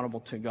held accountable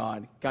to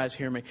God. Guys,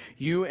 hear me.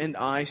 You and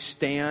I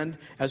stand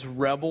as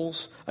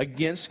rebels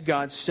against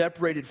God,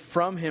 separated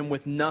from Him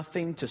with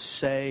nothing to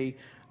say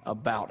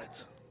about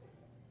it.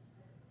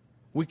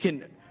 We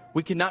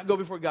cannot go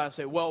before God and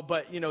say, well,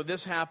 but,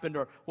 this happened,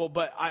 or, well,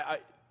 but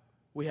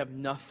we have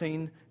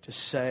nothing to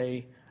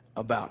say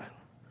about it.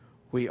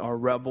 We are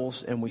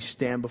rebels and we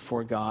stand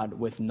before God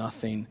with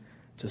nothing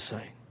to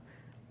say.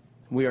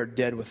 We are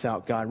dead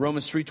without God.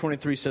 Romans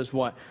 3:23 says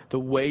what? The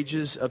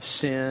wages of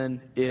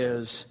sin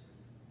is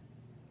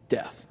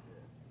death.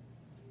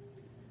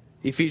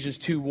 Ephesians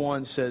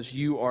 2:1 says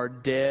you are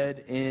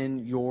dead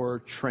in your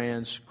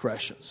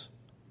transgressions.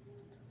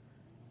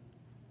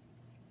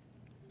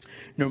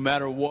 No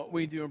matter what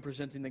we do in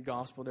presenting the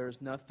gospel, there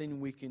is nothing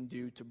we can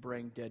do to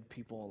bring dead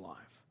people alive.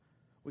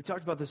 We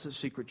talked about this at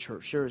Secret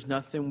Church. There is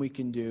nothing we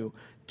can do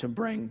to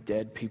bring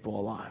dead people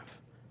alive.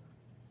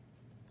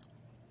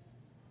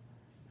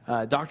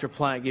 Dr.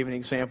 Platt gave an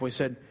example. He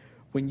said,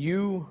 when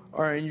you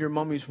are in your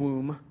mommy's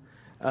womb,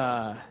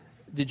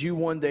 did you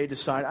one day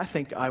decide, I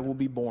think I will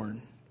be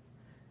born?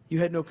 You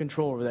had no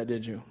control over that,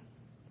 did you?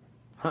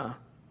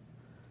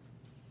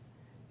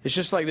 It's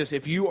just like this.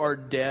 If you are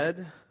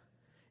dead,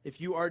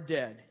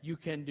 you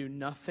can do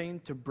nothing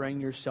to bring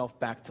yourself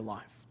back to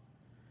life.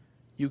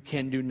 You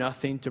can do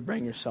nothing to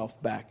bring yourself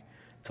back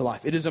to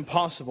life. It is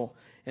impossible.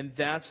 And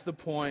that's the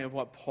point of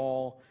what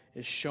Paul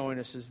is showing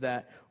us, is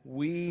that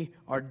we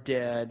are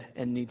dead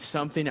and need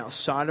something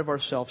outside of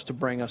ourselves to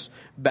bring us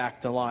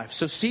back to life.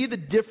 So see the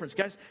difference,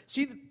 guys.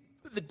 See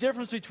the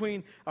difference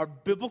between our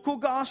biblical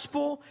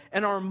gospel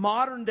and our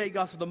modern day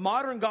gospel. The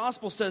modern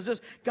gospel says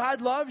this: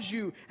 God loves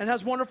you and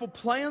has wonderful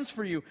plans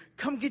for you.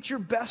 Come get your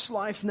best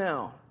life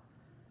now.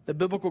 The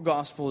biblical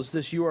gospel is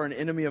this: you are an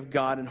enemy of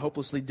God and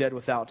hopelessly dead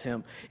without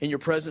Him. In your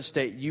present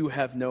state, you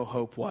have no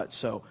hope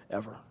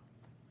whatsoever.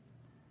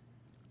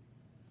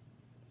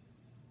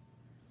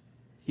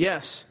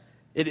 Yes,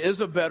 it is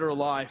a better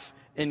life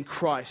in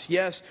Christ.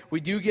 Yes, we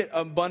do get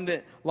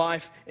abundant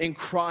life in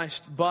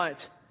Christ,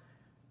 but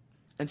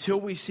until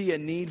we see a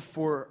need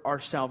for our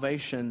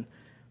salvation,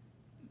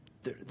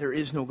 there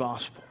is no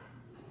gospel.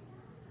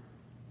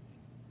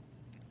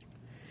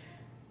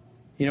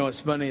 What's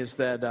funny is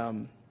that,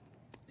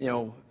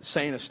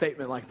 saying a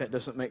statement like that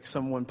doesn't make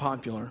someone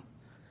popular.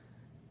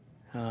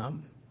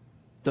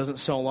 Doesn't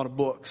sell a lot of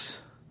books.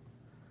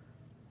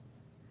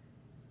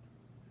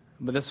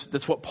 But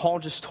that's what Paul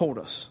just told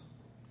us.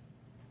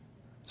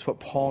 That's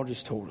what Paul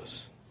just told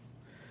us.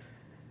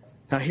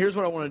 Now, here's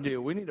what I want to do.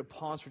 We need to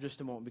pause for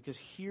just a moment, because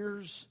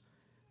here's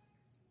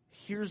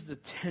the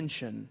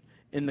tension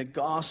in the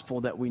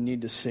gospel that we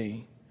need to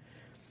see.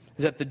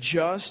 Is that the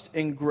just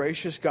and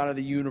gracious God of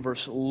the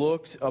universe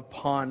looked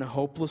upon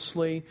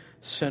hopelessly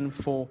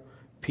sinful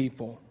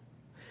people.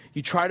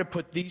 You try to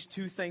put these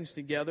two things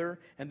together,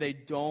 and they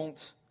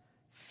don't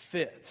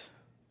fit.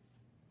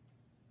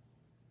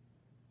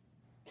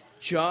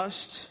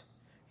 Just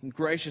and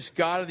gracious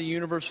God of the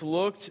universe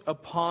looked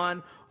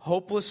upon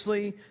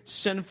hopelessly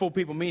sinful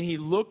people. Meaning He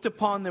looked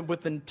upon them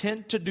with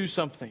intent to do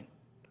something.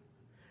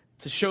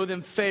 To show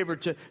them favor,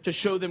 to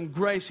show them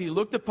grace. He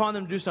looked upon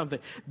them to do something.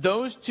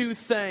 Those two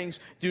things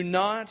do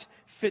not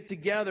fit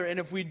together. And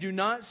if we do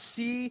not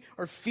see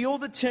or feel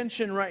the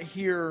tension right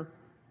here,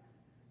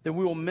 then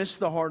we will miss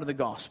the heart of the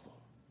gospel.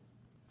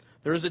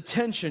 There is a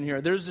tension here.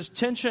 There's this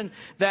tension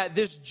that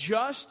this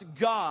just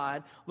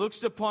God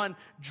looks upon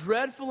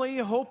dreadfully,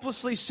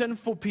 hopelessly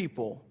sinful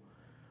people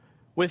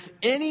with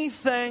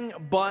anything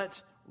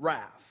but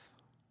wrath.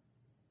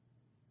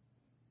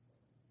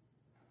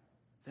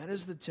 That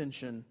is the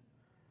tension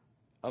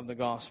of the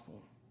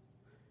gospel.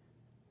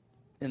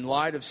 In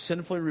light of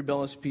sinfully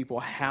rebellious people,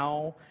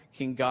 how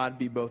can God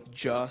be both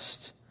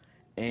just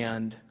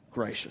and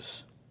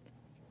gracious?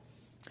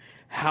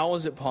 how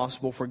is it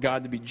possible for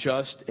God to be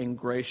just and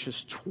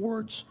gracious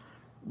towards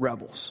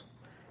rebels?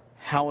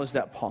 How is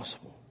that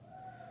possible?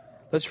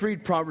 Let's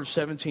read Proverbs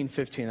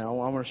 17:15. I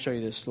want to show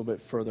you this a little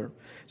bit further.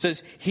 It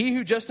says, "He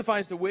who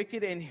justifies the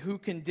wicked and who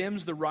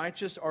condemns the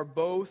righteous are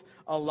both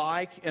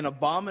alike an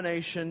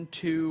abomination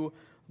to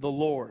the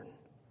Lord."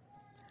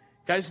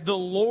 Guys, the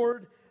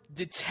Lord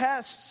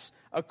detests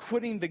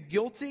acquitting the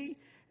guilty,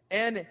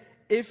 and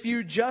if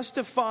you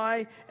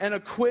justify and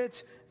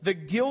acquit the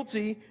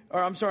guilty,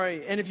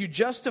 and if you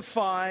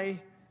justify,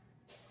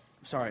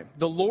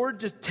 the Lord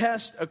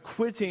detests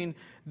acquitting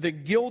the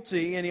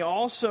guilty, and He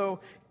also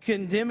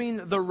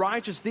condemning the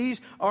righteous.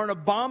 These are an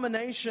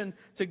abomination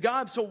to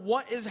God. So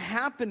what is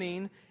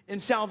happening in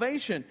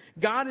salvation?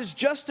 God is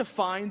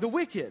justifying the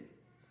wicked.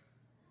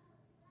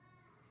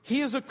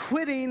 He is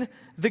acquitting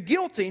the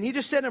guilty. And He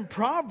just said in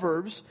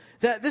Proverbs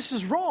that this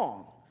is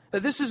wrong,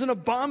 that this is an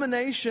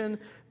abomination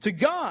to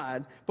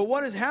God. But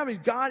what is happening?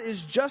 God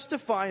is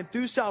justifying,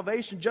 through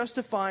salvation,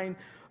 justifying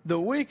the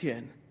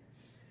wicked.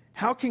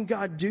 How can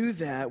God do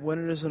that when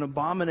it is an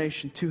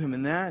abomination to Him?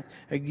 And that,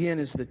 again,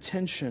 is the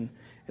tension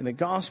in the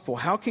gospel.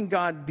 How can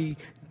God be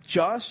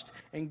just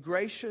and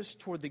gracious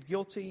toward the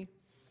guilty,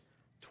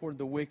 toward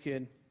the wicked?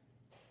 And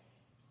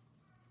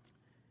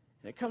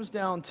it comes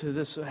down to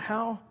this: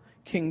 how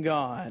can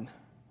God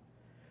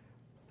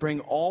bring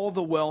all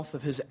the wealth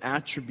of His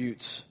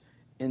attributes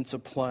into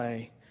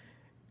play?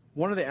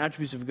 One of the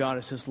attributes of God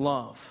is His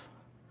love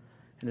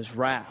and His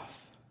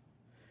wrath,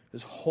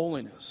 His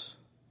holiness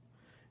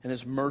and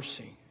His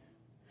mercy,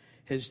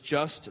 His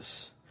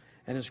justice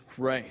and His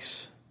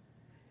grace.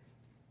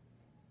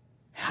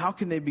 How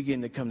can they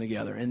begin to come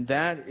together? And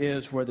that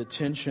is where the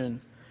tension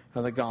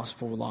of the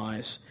gospel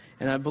lies.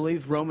 And I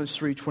believe Romans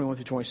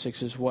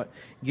 3:21-26 is what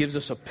gives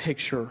us a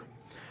picture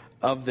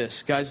of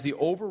this. Guys, the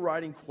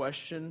overriding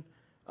question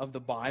of the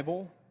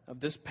Bible, of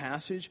this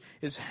passage,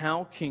 is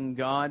how can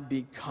God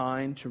be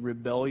kind to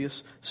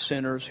rebellious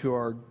sinners who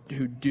are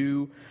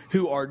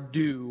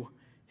due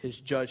His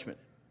judgment?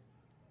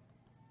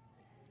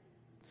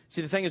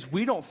 See, the thing is,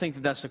 we don't think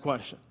that that's the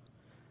question.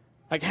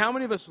 Like, how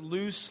many of us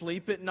lose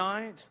sleep at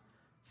night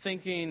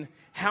thinking,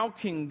 how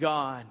can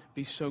God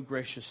be so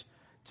gracious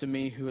to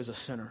me who is a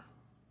sinner?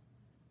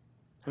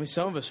 I mean,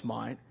 some of us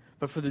might,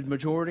 but for the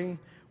majority,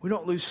 we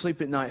don't lose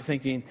sleep at night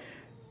thinking,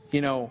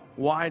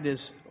 why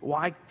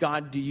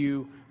God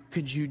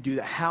could you do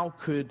that? How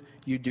could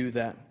you do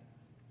that?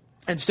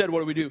 Instead,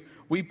 what do?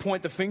 We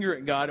point the finger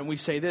at God and we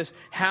say this: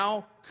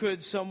 how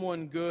could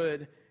someone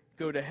good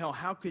go to hell?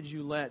 How could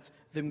you let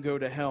them go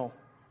to hell?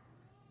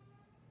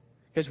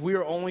 Because we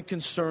are only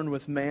concerned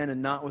with man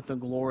and not with the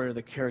glory or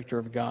the character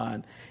of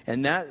God.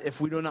 And that, if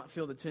we do not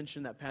feel the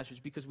tension in that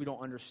passage, because we don't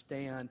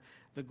understand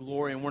the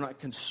glory and we're not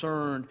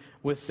concerned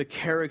with the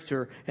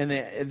character and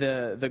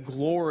the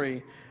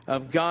glory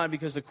of God.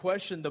 Because the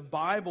question, the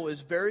Bible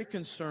is very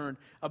concerned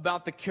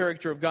about the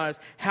character of God. Is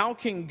how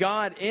can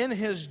God, in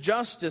His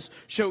justice,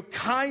 show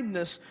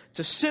kindness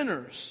to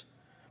sinners?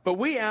 But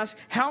we ask,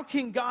 how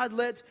can God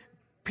let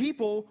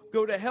people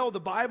go to hell? The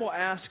Bible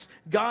asks,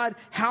 God,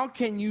 how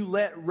can you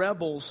let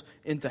rebels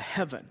into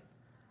heaven?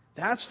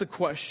 That's the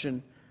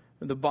question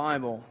of the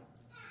Bible.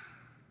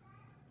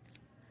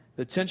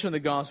 The tension of the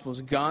gospel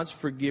is God's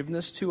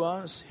forgiveness to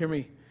us, hear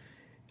me,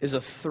 is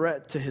a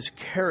threat to His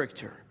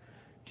character.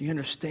 Do you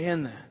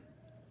understand that?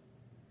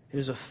 It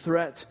is a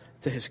threat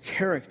to His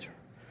character.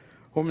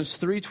 Romans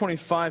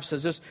 3:25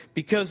 says this: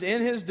 because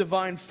in His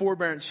divine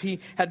forbearance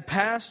He had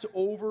passed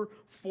over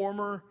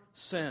former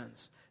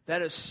sins.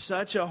 That is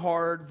such a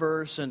hard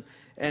verse, and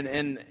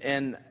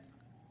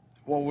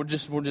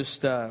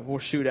we'll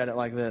shoot at it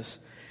like this: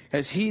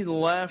 as He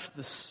left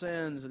the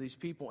sins of these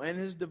people in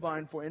His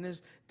divine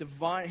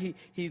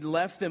He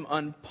left them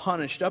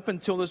unpunished. Up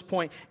until this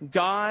point,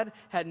 God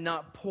had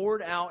not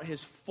poured out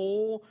His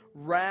full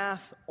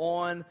wrath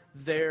on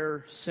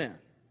their sin.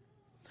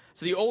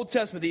 So the Old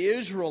Testament, the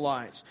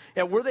Israelites,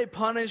 were they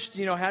punished,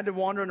 had to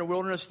wander in the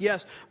wilderness?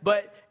 Yes.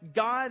 But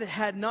God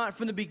had not,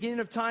 from the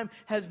beginning of time,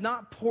 has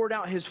not poured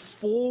out His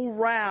full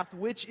wrath,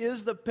 which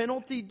is the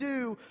penalty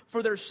due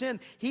for their sin.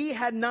 He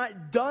had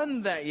not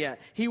done that yet.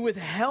 He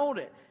withheld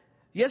it.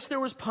 Yes, there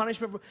was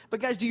punishment, but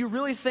guys, do you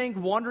really think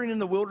wandering in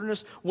the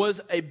wilderness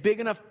was a big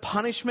enough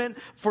punishment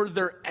for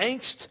their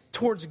angst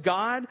towards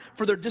God,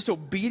 for their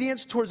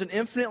disobedience towards an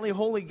infinitely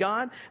holy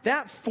God?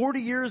 That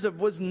 40 years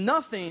was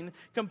nothing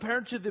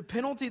compared to the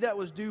penalty that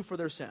was due for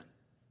their sin.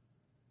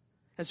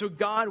 And so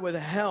God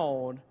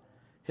withheld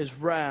His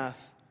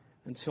wrath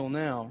until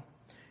now.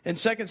 In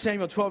 2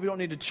 Samuel 12, you don't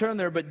need to turn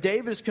there, but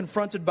David is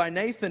confronted by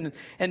Nathan,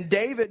 and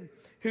David,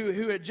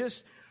 who had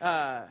just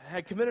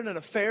had committed an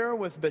affair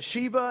with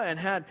Bathsheba and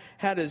had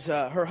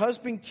her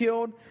husband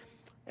killed.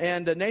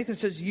 And Nathan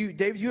says,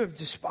 David, you have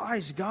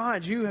despised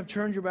God. You have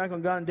turned your back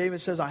on God. And David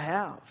says, I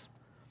have.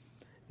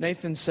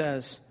 Nathan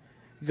says,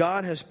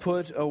 God has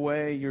put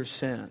away your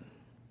sin.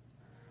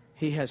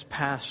 He has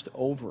passed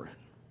over it.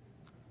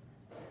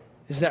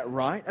 Is that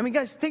right? I mean,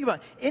 guys, think about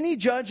it. Any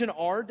judge in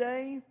our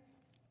day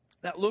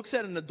that looks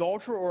at an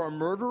adulterer or a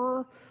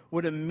murderer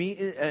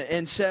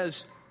and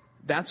says,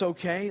 that's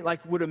okay,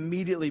 like would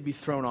immediately be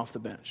thrown off the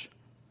bench.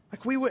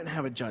 Like we wouldn't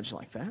have a judge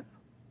like that.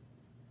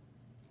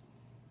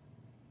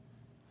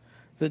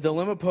 The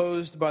dilemma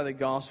posed by the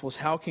gospel is,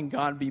 how can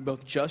God be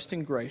both just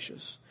and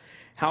gracious?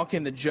 How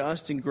can the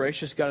just and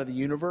gracious God of the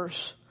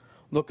universe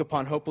look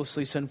upon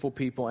hopelessly sinful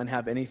people and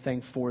have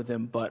anything for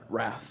them but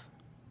wrath?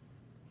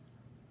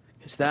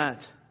 Because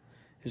that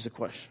is the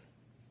question.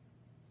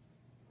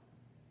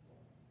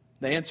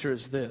 The answer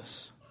is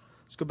this.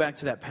 Let's go back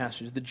to that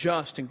passage. The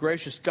just and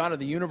gracious God of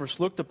the universe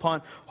looked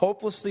upon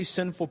hopelessly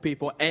sinful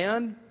people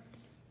and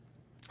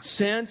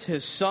sent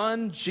His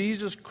Son,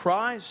 Jesus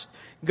Christ,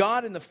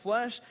 God in the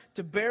flesh,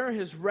 to bear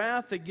His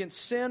wrath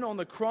against sin on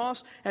the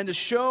cross and to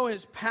show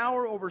His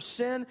power over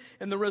sin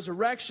in the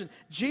resurrection.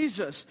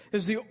 Jesus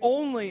is the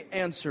only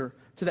answer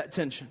to that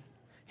tension.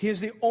 He is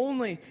the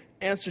only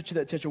answer to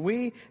that tension.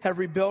 We have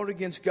rebelled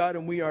against God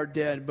and we are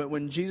dead, but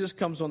when Jesus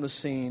comes on the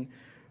scene,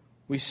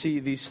 we see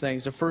these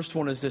things. The first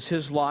one is this: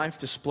 His life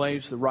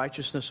displays the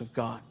righteousness of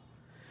God.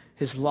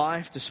 His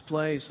life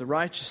displays the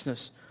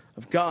righteousness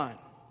of God.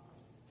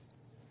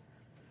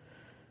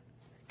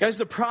 Guys,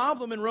 the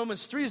problem in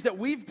Romans 3 is that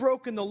we've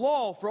broken the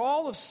law. For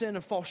all have sinned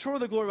and fall short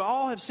of the glory.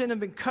 All have sinned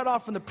and been cut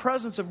off from the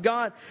presence of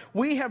God.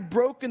 We have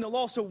broken the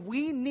law. So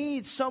we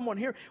need someone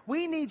here.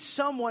 We need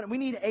someone. We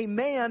need a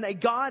man, a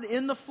God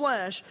in the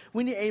flesh.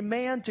 We need a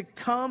man to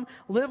come,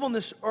 live on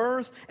this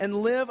earth,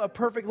 and live a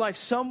perfect life.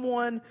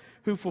 Someone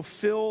who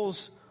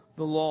fulfills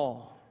the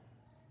law.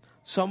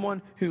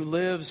 Someone who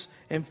lives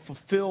and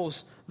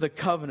fulfills the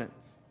covenant.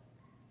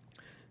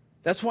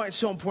 That's why it's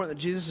so important that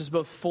Jesus is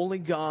both fully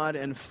God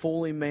and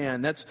fully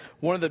man. That's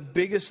one of the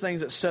biggest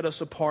things that set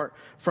us apart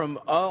from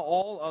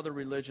all other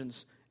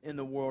religions in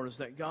the world, is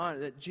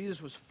that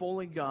Jesus was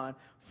fully God,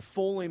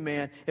 fully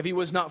man. If He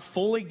was not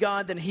fully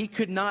God, then He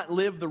could not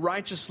live the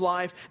righteous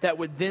life that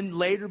would then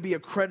later be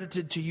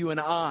accredited to you and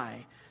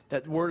I.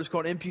 That word is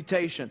called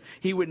imputation.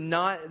 He would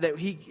not,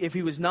 if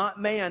He was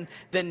not man,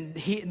 then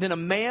a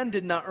man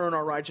did not earn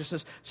our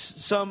righteousness.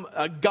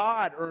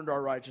 God earned our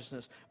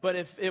righteousness. But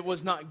if it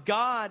was not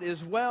God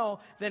as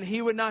well, then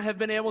He would not have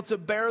been able to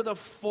bear the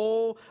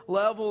full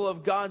level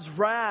of God's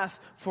wrath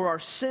for our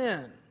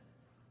sin.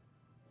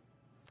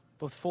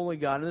 Both fully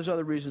God, and there's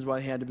other reasons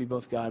why He had to be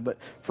both God, but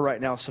for right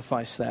now,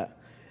 suffice that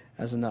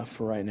as enough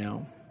for right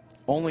now.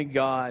 Only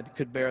God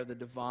could bear the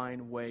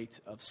divine weight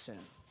of sin.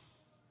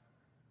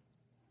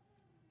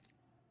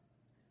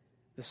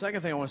 The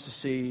second thing I want us to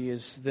see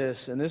is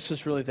this, and this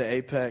is really the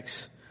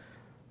apex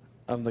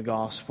of the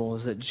gospel,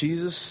 is that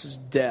Jesus'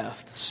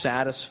 death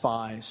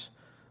satisfies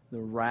the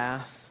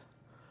wrath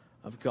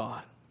of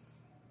God.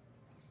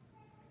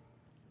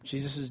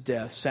 Jesus'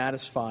 death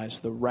satisfies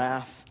the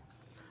wrath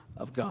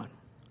of God.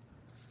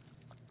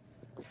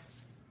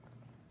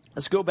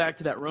 Let's go back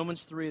to that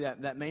Romans 3,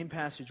 that main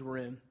passage we're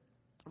in,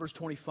 verse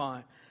 25.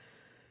 It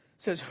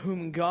says,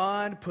 whom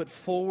God put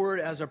forward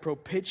as a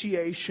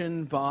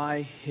propitiation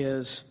by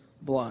His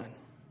blood.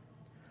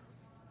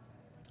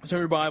 So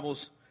your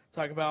Bibles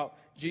talk about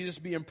Jesus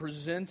being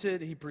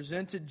presented. He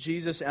presented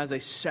Jesus as a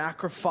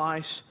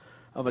sacrifice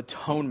of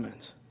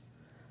atonement.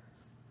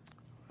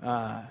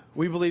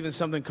 We believe in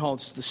something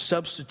called the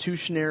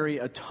substitutionary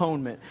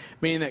atonement,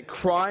 meaning that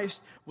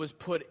Christ was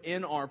put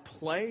in our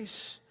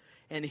place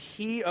and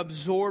He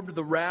absorbed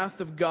the wrath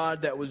of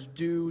God that was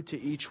due to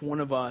each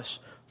one of us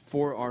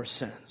for our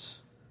sins.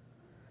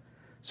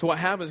 So what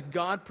happened is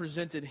God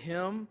presented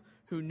Him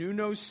who knew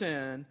no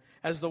sin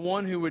as the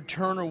one who would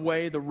turn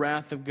away the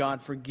wrath of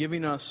God,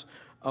 forgiving us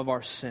of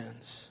our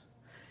sins.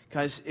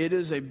 Guys, it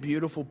is a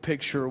beautiful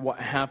picture of what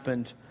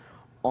happened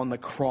on the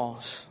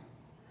cross.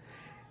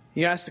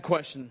 He asked the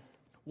question,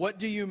 what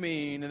do you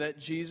mean that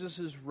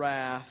Jesus'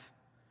 wrath,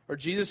 or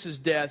Jesus'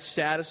 death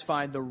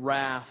satisfied the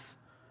wrath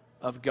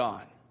of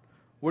God?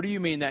 What do you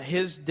mean that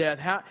His death,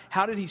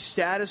 how did He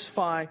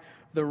satisfy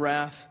the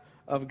wrath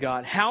of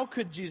God? How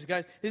could Jesus,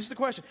 guys, this is the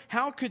question.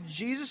 How could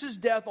Jesus'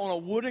 death on a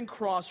wooden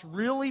cross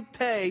really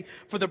pay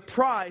for the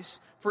price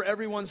for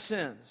everyone's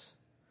sins?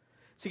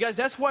 See, guys,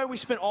 that's why we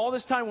spent all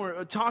this time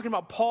we're talking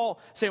about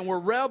Paul saying we're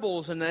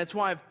rebels, and that's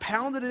why I've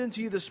pounded it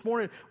into you this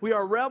morning. We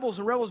are rebels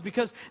and rebels,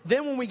 because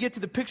then when we get to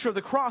the picture of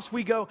the cross,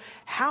 we go,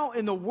 how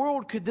in the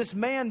world could this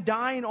man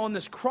dying on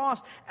this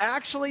cross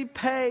actually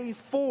pay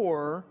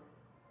for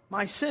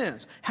my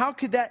sins? How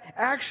could that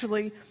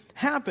actually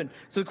happen?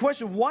 So the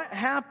question, what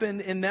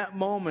happened in that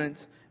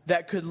moment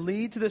that could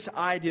lead to this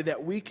idea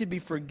that we could be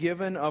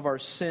forgiven of our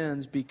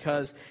sins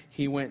because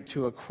He went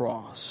to a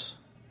cross?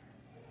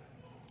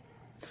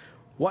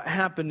 What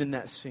happened in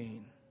that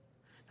scene?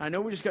 I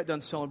know we just got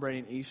done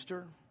celebrating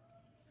Easter,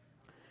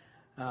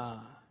 but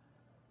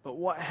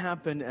what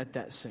happened at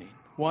that scene?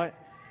 What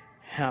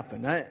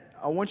happened? I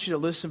want you to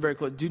listen very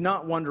closely. Do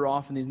not wander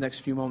off in these next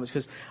few moments,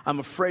 because I'm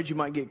afraid you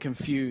might get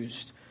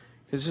confused,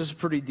 because this is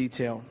pretty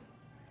detailed.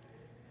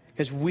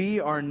 Because we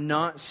are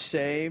not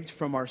saved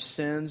from our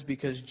sins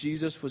because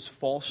Jesus was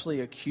falsely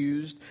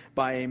accused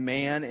by a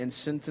man and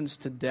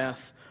sentenced to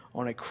death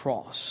on a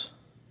cross.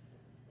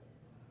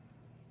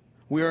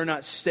 We are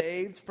not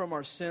saved from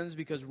our sins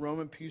because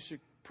Roman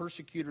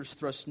persecutors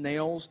thrust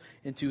nails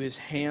into his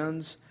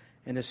hands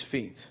and his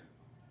feet.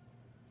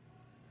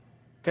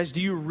 Guys, do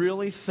you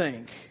really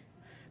think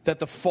that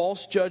the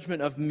false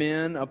judgment of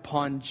men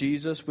upon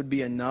Jesus would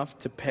be enough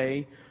to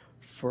pay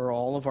for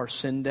all of our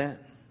sin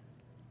debt?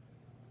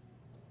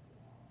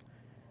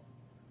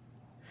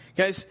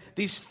 Guys,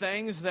 these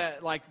things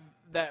that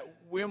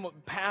we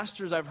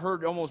pastors I've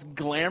heard almost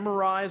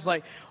glamorize,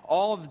 like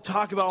all of the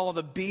talk about all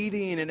the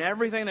beating and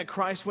everything that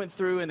Christ went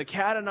through and the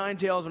cat o' nine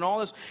tails and all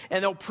this,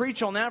 and they'll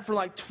preach on that for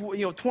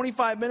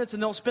 25 minutes,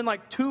 and they'll spend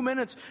 2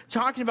 minutes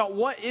talking about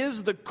what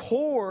is the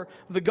core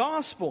of the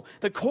gospel.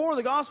 The core of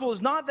the gospel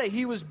is not that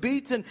he was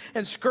beaten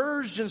and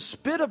scourged and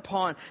spit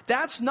upon.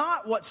 That's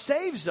not what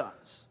saves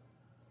us.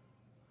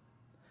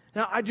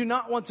 Now, I do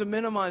not want to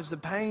minimize the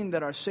pain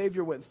that our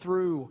Savior went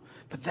through,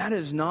 but that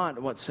is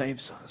not what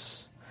saves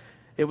us.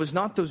 It was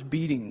not those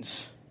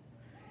beatings.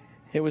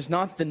 It was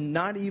not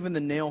even the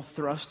nail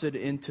thrusted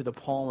into the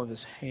palm of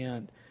his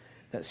hand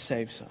that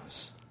saves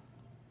us.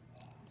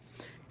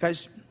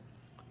 Guys,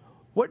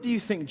 what do you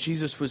think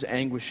Jesus was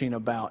anguishing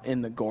about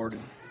in the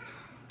garden?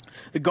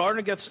 The Garden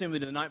of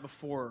Gethsemane, the night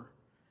before,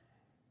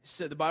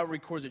 the Bible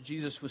records that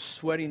Jesus was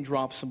sweating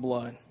drops of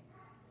blood.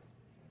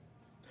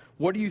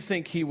 What do you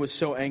think he was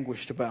so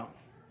anguished about?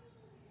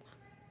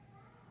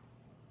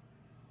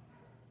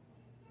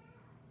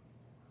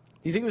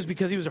 Do you think it was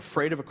because he was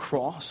afraid of a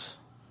cross?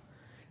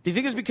 Do you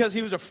think it was because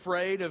he was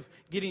afraid of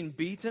getting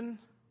beaten? Do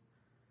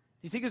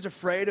you think he was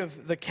afraid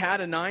of the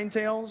cat o' nine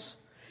tails?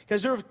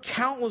 Because there are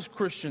countless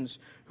Christians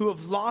who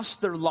have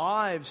lost their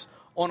lives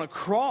on a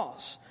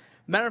cross.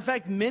 Matter of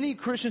fact, many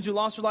Christians who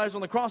lost their lives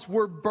on the cross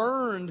were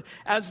burned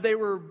as they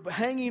were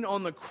hanging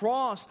on the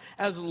cross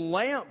as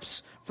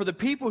lamps for the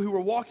people who were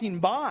walking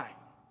by.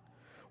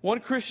 One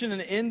Christian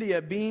in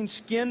India, being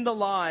skinned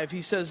alive,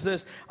 he says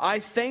this, "I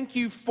thank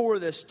you for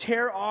this.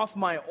 Tear off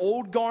my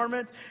old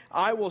garment.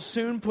 I will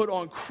soon put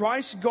on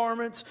Christ's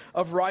garment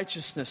of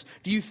righteousness."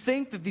 Do you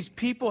think that these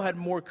people had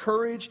more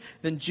courage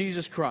than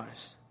Jesus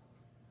Christ?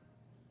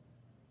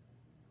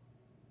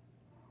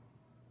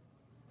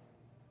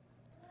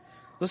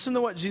 Listen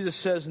to what Jesus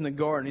says in the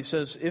garden. He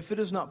says, "If it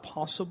is not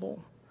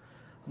possible,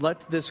 let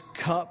this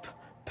cup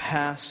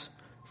pass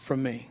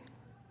from me."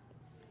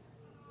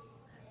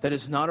 That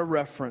is not a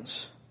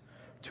reference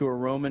to a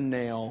Roman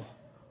nail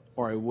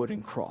or a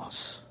wooden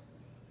cross.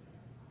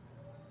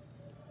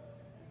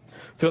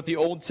 Throughout the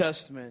Old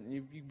Testament,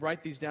 you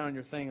write these down on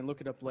your thing and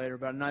look it up later,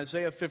 but in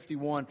Isaiah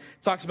 51,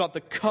 it talks about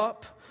the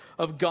cup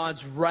of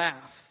God's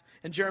wrath.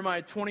 In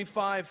Jeremiah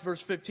 25,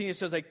 verse 15, it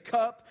says, "A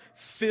cup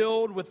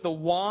filled with the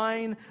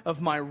wine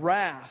of my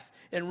wrath."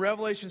 In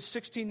Revelation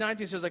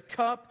 16:19, it says, "A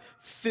cup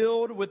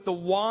filled with the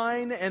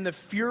wine and the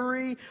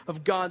fury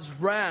of God's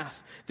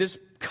wrath." This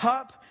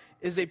cup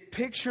is a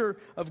picture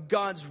of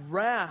God's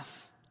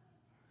wrath.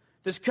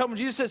 This cup, when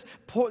Jesus says,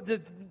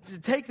 to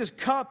take this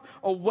cup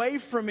away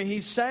from me,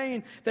 he's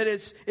saying that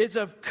it's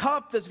a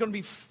cup that's going to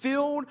be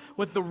filled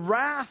with the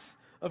wrath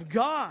of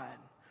God.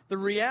 The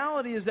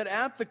reality is that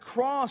at the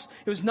cross,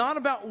 it was not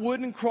about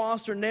wooden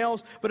cross or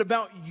nails, but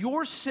about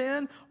your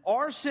sin,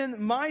 our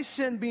sin, my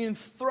sin being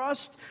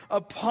thrust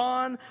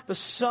upon the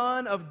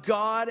Son of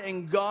God,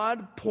 and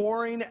God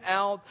pouring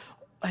out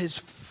his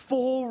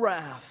full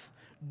wrath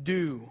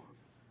due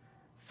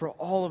for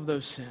all of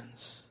those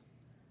sins.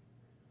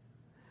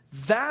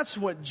 That's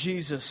what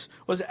Jesus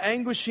was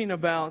anguishing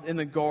about in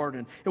the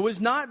garden. It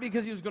was not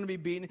because he was going to be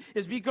beaten.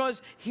 It's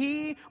because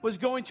he was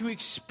going to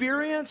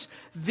experience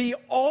the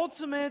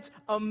ultimate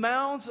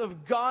amount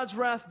of God's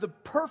wrath, the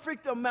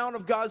perfect amount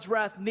of God's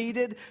wrath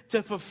needed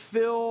to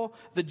fulfill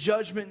the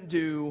judgment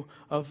due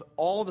of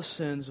all the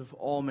sins of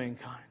all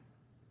mankind.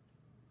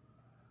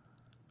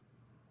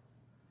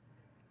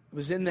 It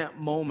was in that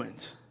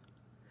moment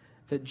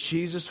that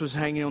Jesus was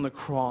hanging on the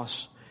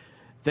cross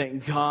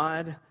that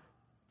God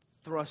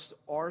thrust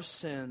our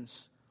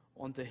sins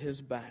onto his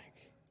back.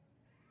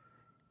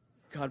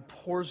 God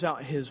pours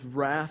out his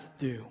wrath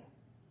due.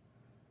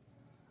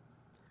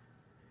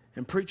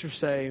 And preachers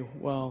say,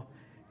 well,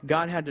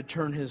 God had to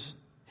turn his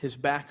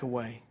back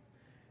away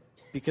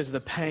because of the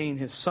pain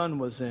his son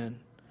was in.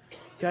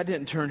 God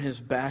didn't turn his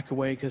back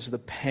away because of the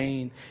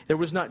pain. There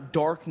was not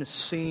darkness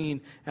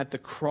seen at the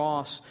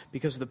cross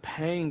because of the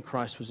pain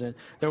Christ was in.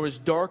 There was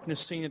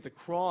darkness seen at the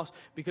cross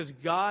because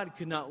God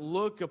could not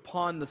look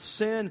upon the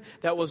sin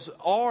that was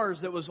ours,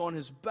 that was on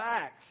his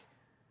back.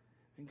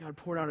 And God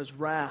poured out his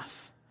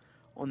wrath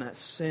on that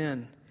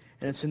sin.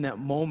 And it's in that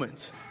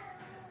moment,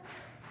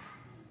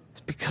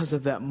 it's because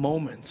of that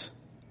moment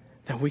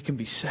that we can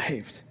be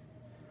saved,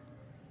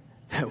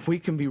 that we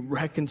can be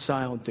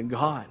reconciled to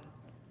God.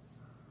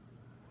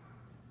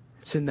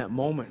 It's in that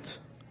moment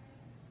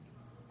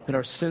that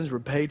our sins were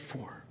paid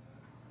for.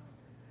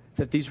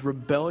 That these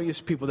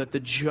rebellious people, that the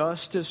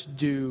justice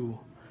due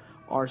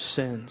our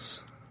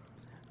sins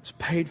is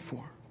paid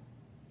for.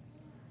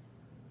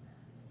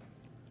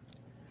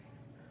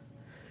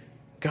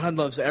 God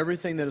loves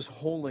everything that is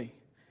holy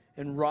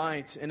and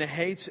right, and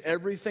hates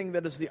everything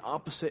that is the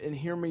opposite. And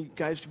hear me,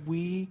 guys,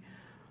 we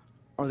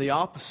are the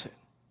opposite.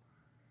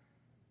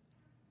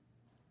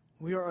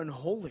 We are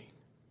unholy.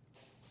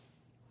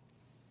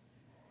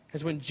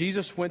 As when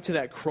Jesus went to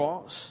that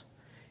cross,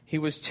 he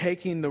was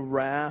taking the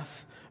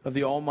wrath of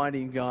the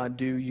Almighty God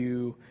due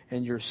you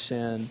and your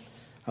sin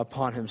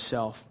upon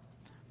himself.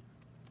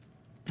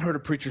 I heard a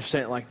preacher say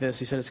it like this.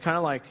 He said, it's kind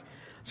of like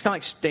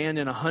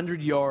standing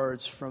 100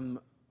 yards from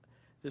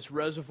this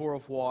reservoir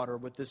of water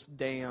with this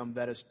dam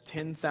that is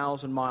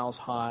 10,000 miles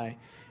high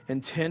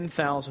and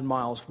 10,000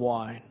 miles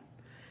wide.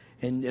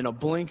 And in a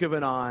blink of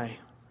an eye,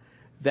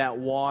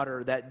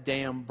 that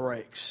dam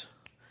breaks.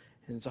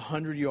 And it's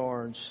 100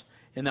 yards,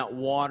 and that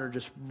water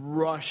just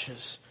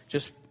rushes,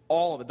 just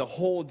all of it, the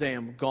whole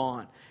dam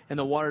gone. And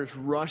the water just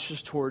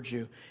rushes towards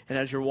you. And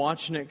as you're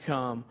watching it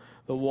come,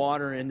 the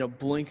water, in a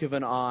blink of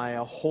an eye,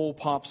 a hole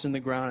pops in the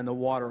ground, and the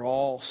water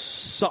all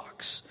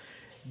sucks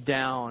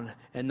down,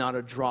 and not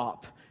a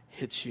drop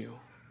hits you.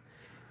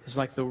 It's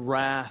like the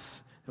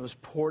wrath that was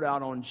poured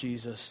out on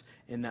Jesus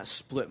in that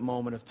split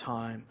moment of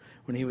time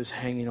when he was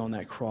hanging on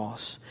that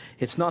cross.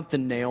 It's not the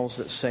nails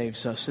that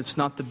saves us. It's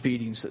not the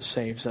beatings that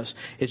saves us.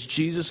 It's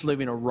Jesus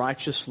living a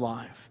righteous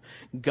life,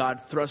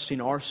 God thrusting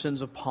our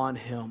sins upon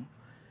him,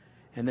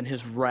 and then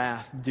his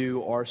wrath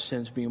due our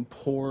sins being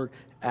poured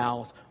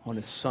out on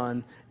his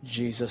Son,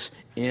 Jesus,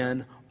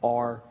 in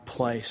our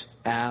place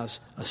as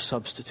a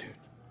substitute.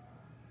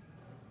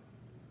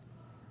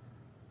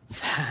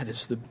 That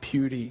is the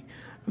beauty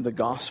of the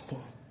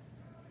gospel.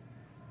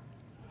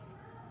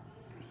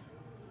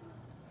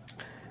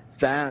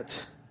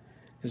 That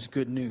is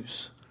good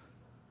news.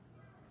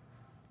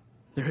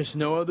 There is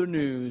no other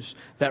news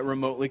that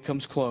remotely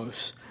comes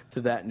close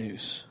to that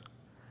news.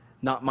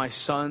 Not my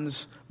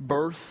son's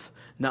birth,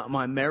 not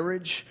my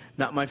marriage,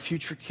 not my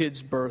future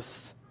kids'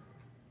 births.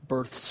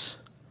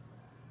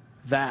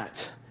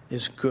 That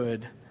is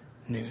good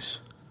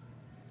news.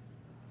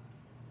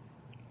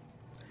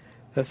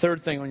 The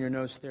third thing on your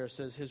notes there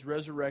says, his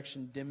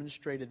resurrection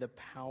demonstrated the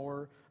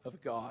power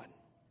of God.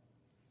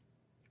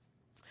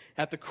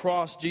 At the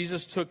cross,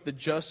 Jesus took the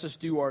justice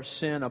due our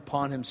sin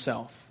upon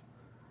himself.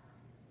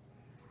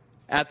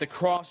 At the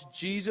cross,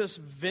 Jesus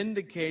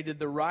vindicated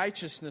the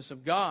righteousness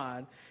of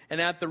God. And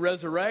at the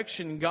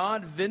resurrection,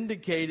 God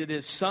vindicated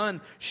his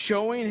Son,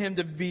 showing him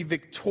to be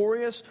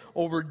victorious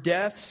over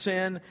death,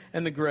 sin,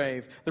 and the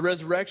grave. The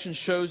resurrection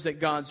shows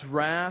that God's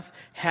wrath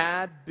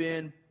has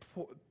been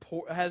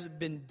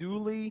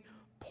duly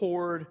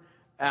poured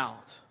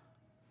out.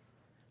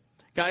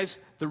 Guys,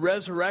 the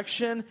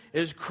resurrection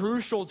is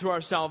crucial to our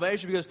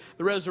salvation because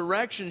the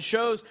resurrection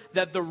shows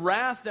that the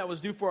wrath that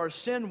was due for our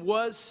sin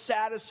was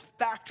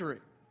satisfactory.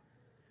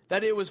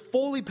 That it was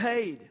fully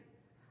paid.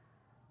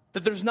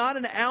 That there's not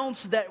an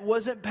ounce that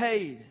wasn't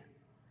paid.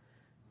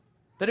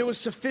 That it was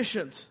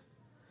sufficient.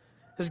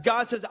 As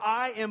God says,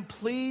 I am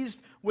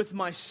pleased with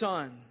my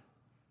Son.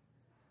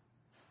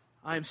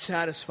 I am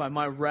satisfied.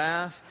 My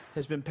wrath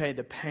has been paid.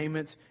 The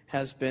payment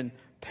has been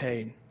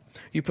paid.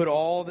 You put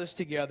all this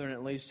together and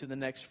it leads to the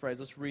next phrase.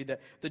 Let's read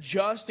that. The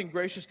just and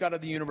gracious God of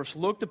the universe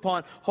looked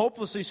upon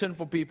hopelessly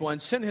sinful people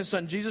and sent his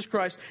Son, Jesus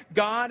Christ,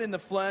 God in the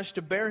flesh,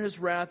 to bear his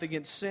wrath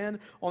against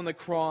sin on the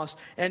cross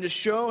and to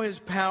show his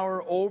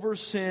power over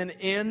sin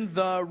in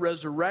the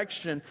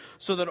resurrection,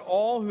 so that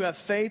all who have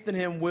faith in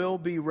him will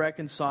be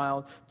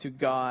reconciled to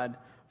God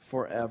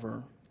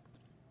forever.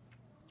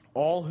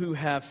 All who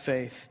have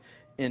faith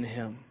in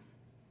him.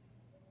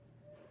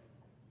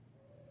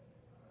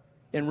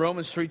 In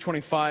Romans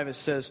 3:25 it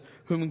says,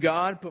 whom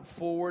God put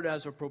forward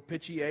as a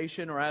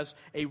propitiation or as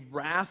a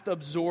wrath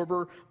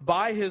absorber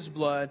by his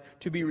blood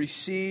to be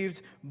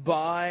received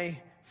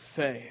by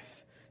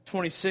faith.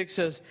 26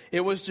 says, it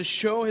was to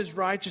show his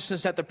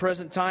righteousness at the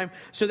present time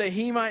so that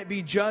he might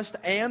be just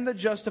and the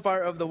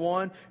justifier of the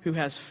one who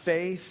has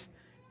faith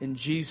in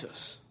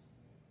Jesus.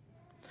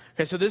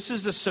 Okay, so this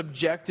is the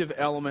subjective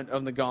element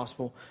of the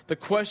gospel. The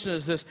question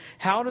is this: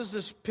 how does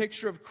this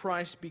picture of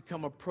Christ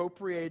become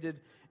appropriated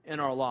in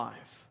our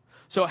life?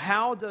 So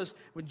how does,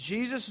 when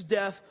Jesus'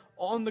 death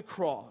on the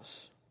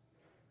cross,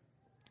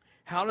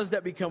 how does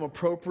that become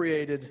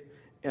appropriated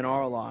in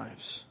our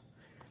lives?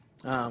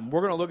 We're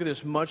going to look at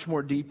this much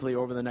more deeply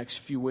over the next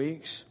few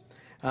weeks.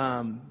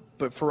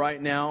 But for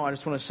right now, I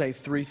just want to say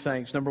three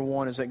things. Number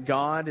one is that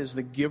God is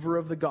the giver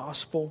of the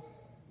gospel.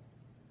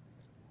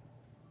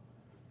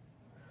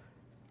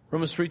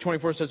 Romans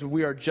 3:24 says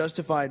we are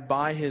justified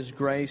by his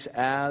grace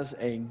as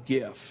a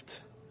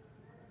gift.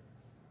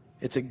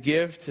 It's a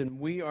gift and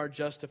we are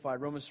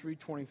justified. Romans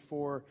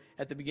 3:24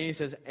 at the beginning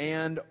says,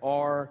 and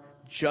are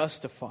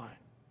justified.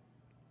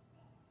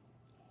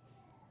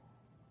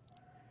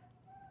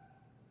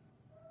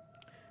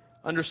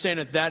 Understand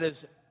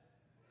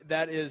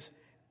that is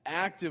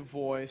active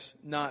voice,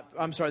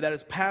 that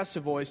is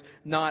passive voice,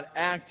 not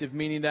active,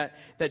 meaning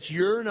that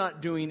you're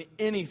not doing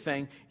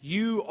anything,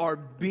 you are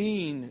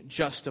being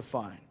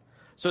justified.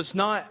 So it's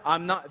not,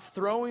 I'm not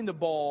throwing the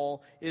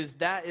ball,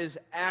 that is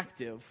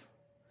active.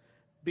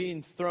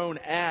 Being thrown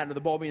at, or the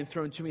ball being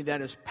thrown to me,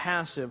 that is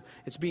passive.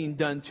 It's being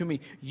done to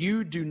me.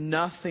 You do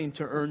nothing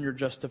to earn your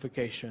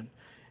justification.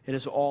 It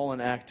is all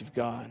an act of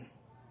God.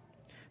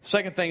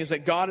 Second thing is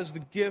that God is the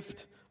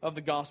gift of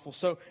the gospel.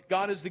 So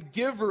God is the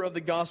giver of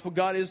the gospel.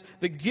 God is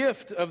the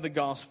gift of the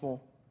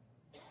gospel.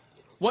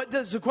 What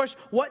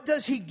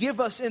does he give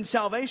us in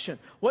salvation?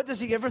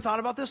 Ever thought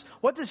about this?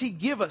 What does he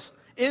give us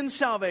in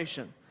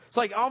salvation? It's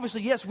like,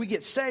 obviously, yes, we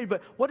get saved,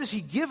 but what does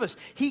he give us?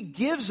 He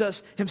gives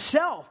us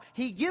himself.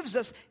 He gives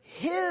us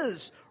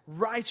his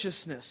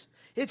righteousness.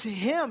 It's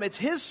him, it's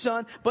his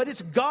son, but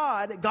it's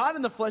God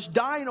in the flesh,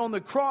 dying on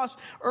the cross,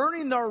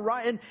 earning our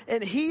right,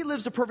 and he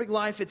lives a perfect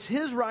life. It's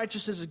his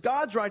righteousness, it's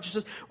God's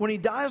righteousness. When he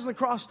dies on the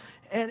cross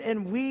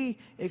and we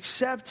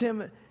accept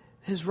him,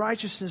 his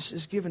righteousness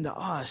is given to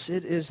us.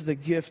 It is the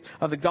gift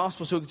of the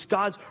gospel. So it's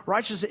God's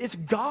righteousness. It's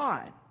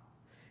God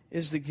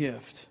is the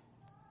gift.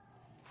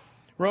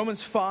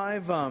 Romans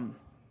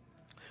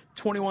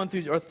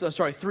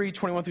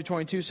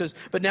 3:21-22 says,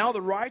 "But now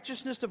the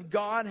righteousness of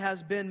God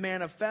has been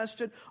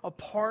manifested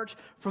apart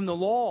from the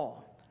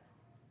law."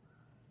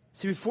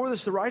 See, before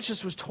this, the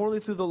righteousness was totally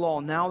through the law.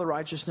 Now the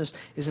righteousness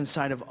is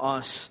inside of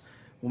us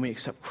when we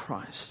accept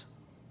Christ.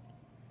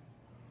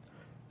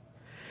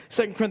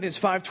 2 Corinthians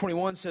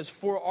 5:21 says,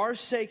 "For our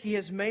sake he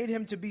has made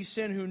him to be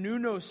sin who knew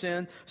no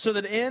sin, so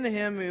that in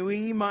him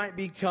we might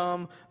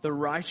become the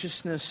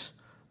righteousness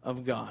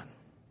of God."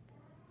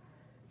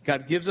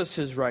 God gives us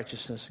his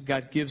righteousness.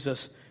 God gives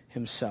us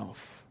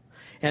himself.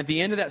 And at the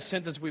end of that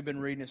sentence we've been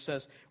reading, it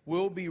says,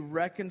 "We'll be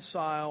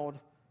reconciled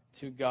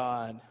to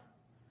God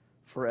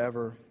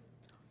forever."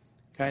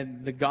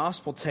 God, the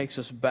gospel takes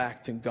us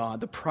back to God.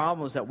 The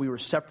problem is that we were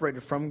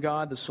separated from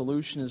God. The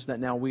solution is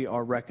that now we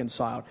are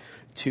reconciled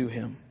to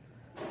him.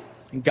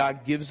 And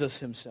God gives us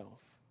himself.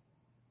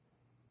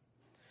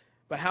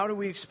 But how do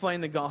we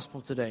explain the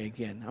gospel today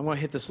again? I want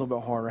to hit this a little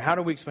bit harder. How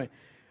do we explain?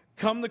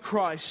 Come to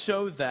Christ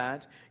so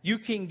that you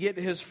can get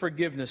his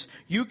forgiveness.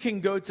 You can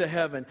go to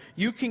heaven.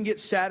 You can get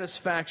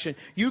satisfaction.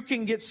 You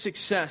can get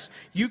success.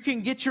 You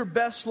can get your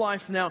best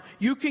life now.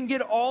 You can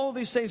get all of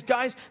these things.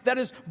 Guys, that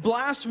is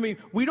blasphemy.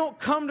 We don't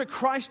come to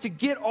Christ to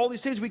get all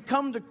these things. We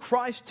come to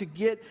Christ to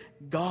get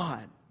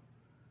God.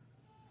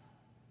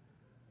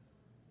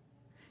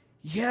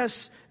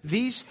 Yes,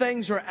 these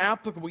things are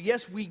applicable.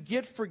 Yes, we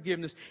get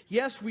forgiveness.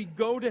 Yes, we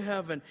go to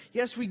heaven.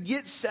 Yes, we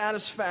get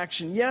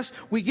satisfaction. Yes,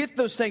 we get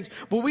those things.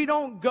 But we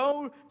don't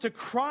go to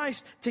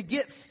Christ to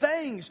get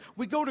things.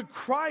 We go to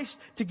Christ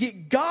to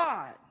get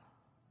God.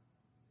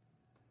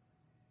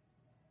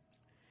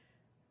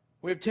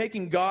 We have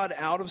taken God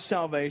out of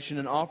salvation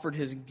and offered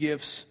his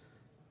gifts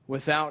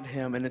without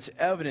him. And it's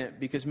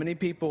evident because many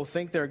people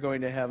think they're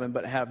going to heaven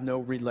but have no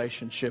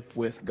relationship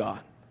with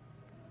God.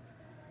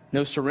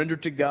 No surrender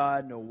to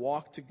God, no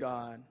walk to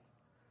God.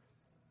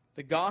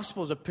 The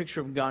gospel is a picture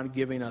of God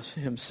giving us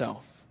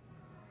himself.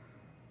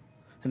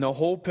 And the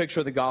whole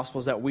picture of the gospel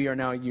is that we are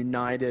now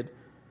united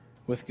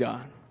with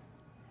God.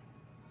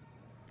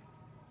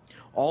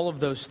 All of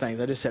those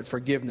things, I just said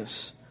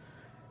forgiveness,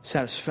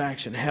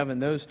 satisfaction, heaven,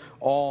 those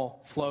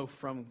all flow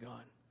from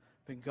God.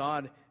 But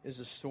God is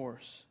the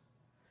source.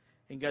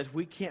 And guys,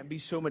 we can't be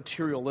so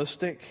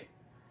materialistic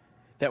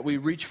that we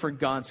reach for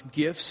God's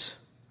gifts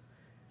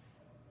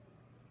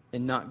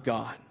and not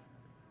God.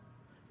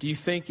 Do you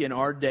think in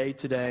our day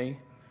today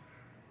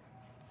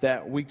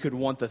that we could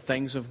want the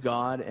things of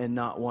God and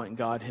not want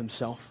God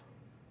himself?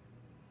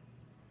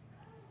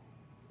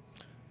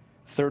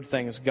 Third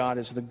thing is God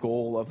is the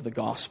goal of the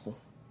gospel.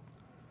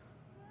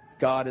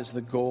 God is the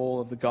goal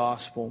of the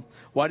gospel.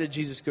 Why did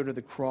Jesus go to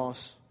the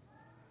cross?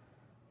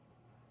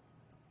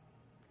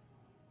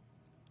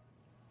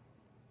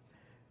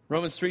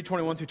 Romans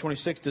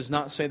 3:21-26 does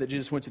not say that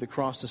Jesus went to the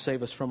cross to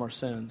save us from our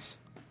sins.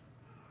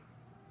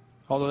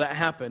 Although that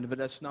happened, but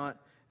that's not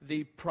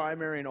the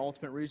primary and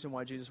ultimate reason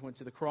why Jesus went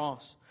to the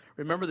cross.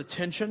 Remember the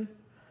tension?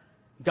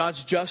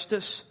 God's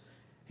justice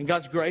and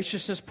God's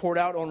graciousness poured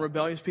out on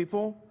rebellious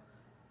people?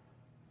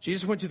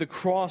 Jesus went to the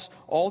cross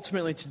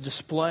ultimately to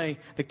display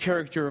the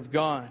character of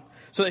God,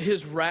 so that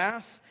his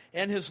wrath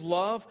and his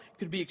love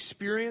could be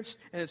experienced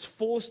in its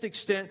fullest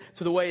extent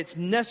to the way it's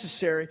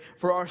necessary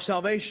for our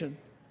salvation.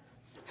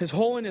 His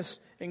holiness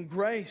and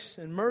grace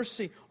and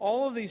mercy,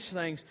 all of these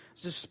things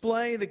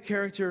display the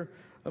character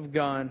of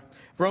God.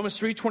 Romans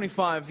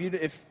 3:25,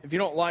 if you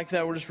don't like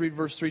that, we'll just read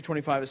verse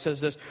 3:25. It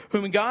says this: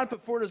 "Whom God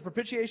put forward as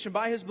propitiation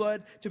by his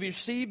blood to be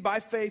received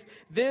by faith.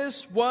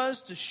 This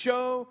was to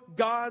show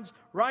God's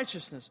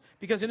righteousness.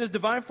 Because in his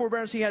divine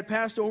forbearance he had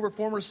passed over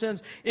former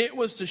sins. It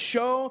was to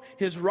show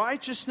his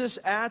righteousness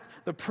at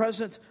the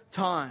present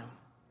time."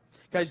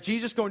 Guys,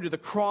 Jesus going to the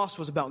cross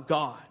was about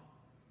God.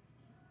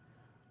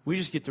 We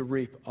just get to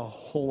reap a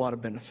whole lot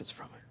of benefits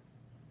from it.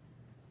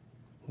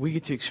 We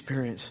get to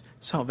experience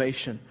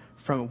salvation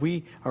from it.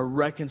 We are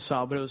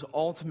reconciled, but it was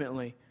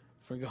ultimately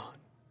for God.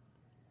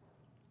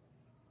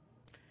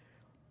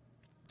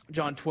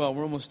 John 12,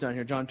 we're almost done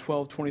here. John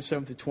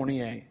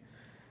 12:27-28.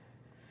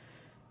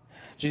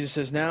 Jesus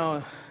says,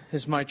 "Now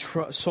is my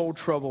soul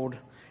troubled,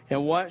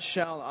 and what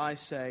shall I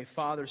say?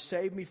 Father,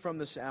 save me from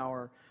this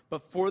hour.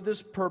 But for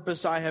this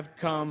purpose I have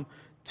come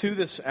to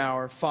this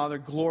hour. Father,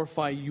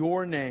 glorify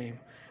your name."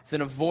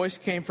 Then a voice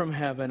came from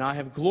heaven, "I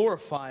have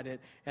glorified it,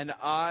 and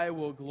I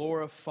will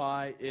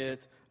glorify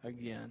it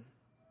again."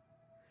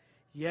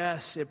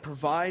 Yes, it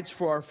provides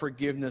for our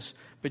forgiveness,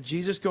 but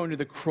Jesus going to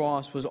the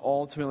cross was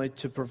ultimately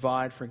to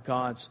provide for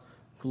God's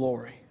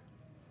glory.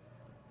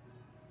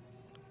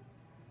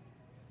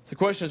 The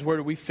question is, where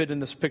do we fit in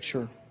this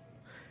picture?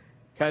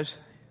 Guys,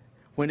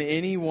 when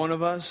any one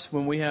of us,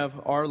 when we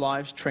have our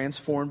lives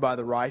transformed by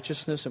the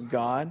righteousness of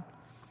God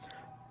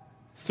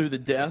through the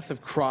death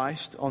of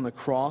Christ on the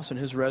cross and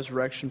His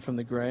resurrection from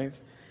the grave,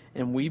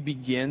 and we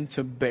begin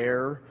to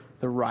bear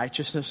the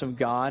righteousness of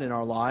God in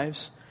our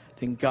lives,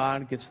 then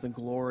God gets the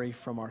glory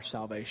from our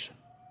salvation.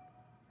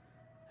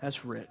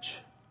 That's rich.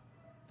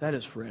 That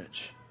is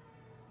rich.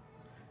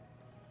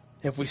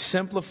 If we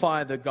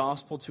simplify the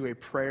gospel to a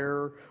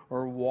prayer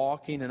or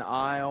walking an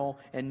aisle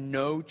and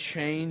no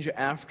change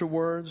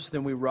afterwards,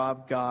 then we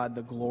rob God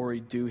the glory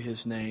due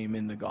His name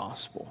in the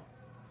gospel.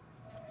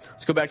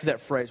 Let's go back to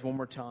that phrase one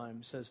more time.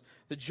 It says,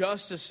 the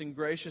justice and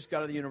gracious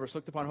God of the universe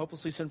looked upon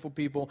hopelessly sinful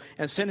people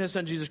and sent His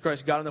Son Jesus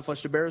Christ, God in the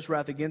flesh, to bear His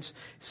wrath against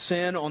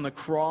sin on the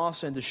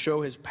cross and to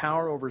show His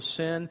power over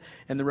sin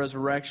and the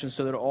resurrection,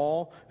 so that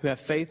all who have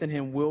faith in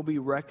Him will be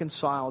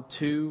reconciled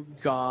to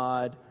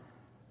God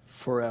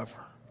forever.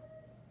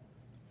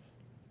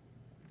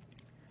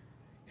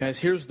 Guys,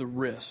 here's the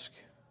risk.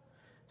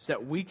 Is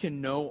that we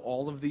can know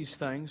all of these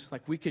things,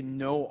 like we can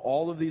know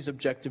all of these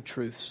objective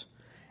truths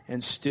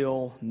and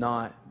still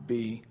not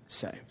be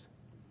saved.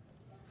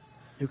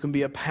 You can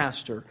be a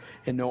pastor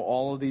and know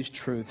all of these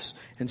truths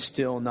and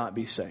still not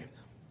be saved.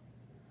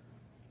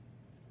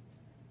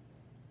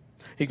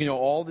 You can know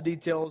all the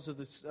details of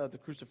the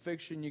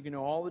crucifixion. You can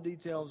know all the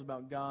details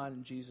about God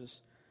and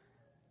Jesus.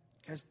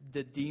 Guys,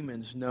 the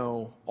demons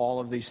know all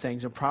of these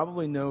things and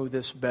probably know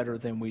this better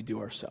than we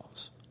do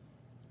ourselves.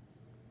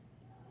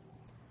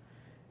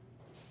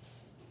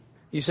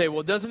 You say,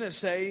 well, doesn't it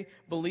say,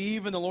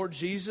 believe in the Lord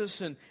Jesus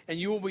and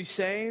you will be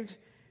saved?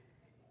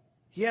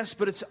 Yes,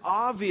 but it's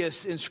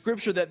obvious in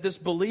Scripture that this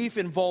belief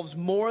involves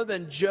more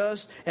than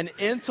just an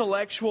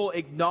intellectual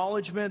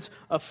acknowledgement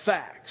of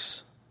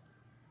facts.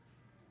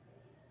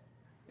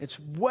 It's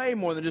way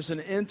more than just an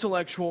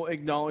intellectual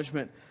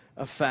acknowledgement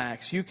of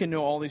facts. You can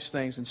know all these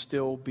things and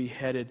still be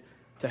headed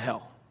to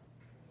hell.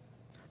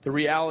 The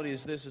reality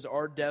is this, is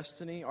our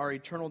destiny, our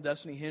eternal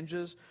destiny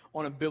hinges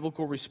on a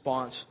biblical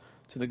response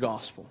to the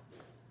gospel.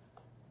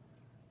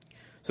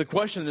 So the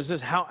question is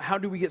this, how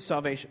do we get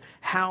salvation?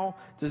 How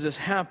does this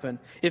happen?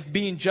 If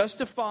being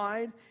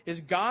justified is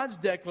God's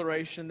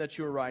declaration that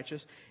you are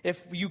righteous,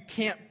 if you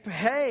can't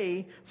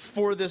pay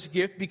for this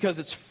gift because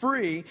it's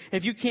free,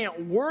 if you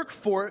can't work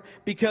for it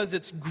because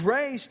it's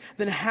grace,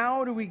 then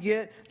how do we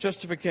get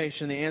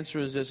justification? The answer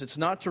is this, it's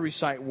not to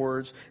recite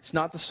words, it's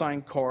not to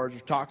sign cards or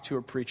talk to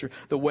a preacher.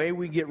 The way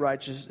we get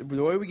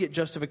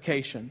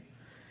justification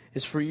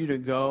is for you to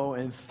go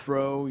and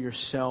throw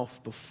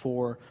yourself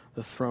before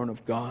the throne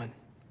of God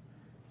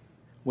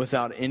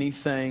without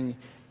anything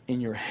in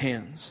your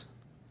hands.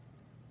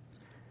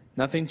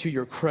 Nothing to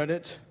your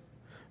credit,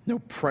 no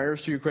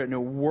prayers to your credit, no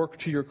work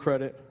to your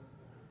credit.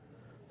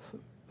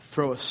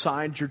 Throw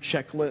aside your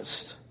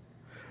checklist.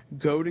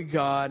 Go to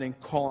God and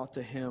call out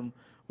to Him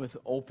with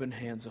open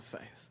hands of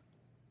faith.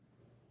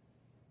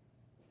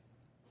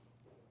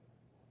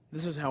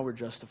 This is how we're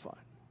justified.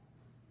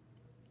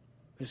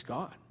 It's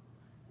God.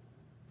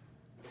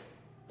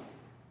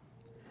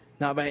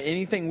 Not by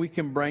anything we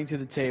can bring to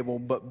the table,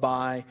 but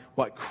by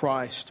what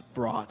Christ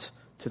brought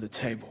to the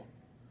table.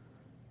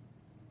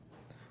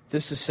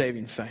 This is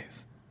saving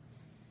faith.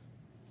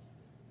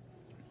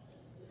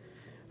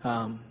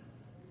 I'm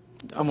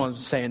going to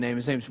say a name.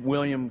 His name's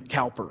William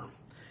Cowper.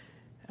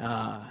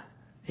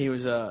 He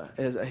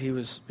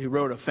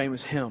wrote a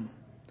famous hymn.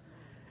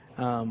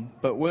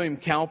 But William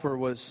Cowper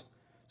was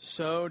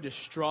so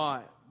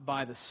distraught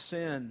by the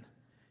sin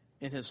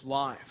in his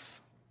life.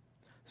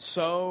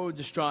 So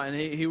distraught, and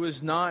he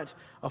was not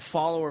a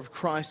follower of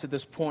Christ at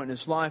this point in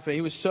his life, but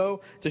he was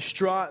so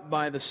distraught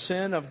by the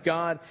sin of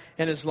God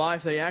in his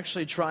life that he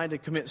actually tried to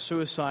commit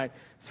suicide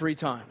 3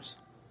 times.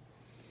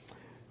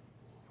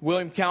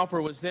 William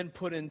Cowper was then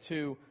put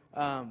into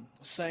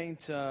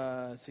St.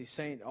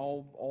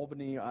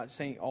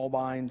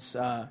 Albine's,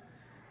 a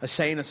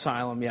sane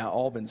asylum. Yeah,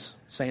 Albans,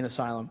 sane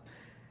asylum.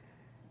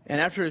 And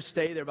after his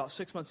stay there, about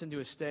 6 months into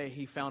his stay,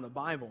 he found a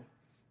Bible.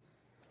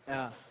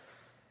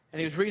 And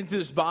he was reading through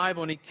this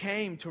Bible, and he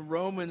came to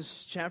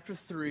Romans chapter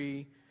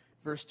 3,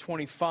 verse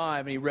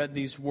 25, and he read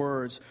these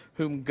words,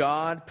 whom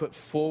God put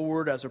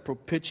forward as a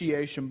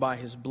propitiation by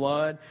His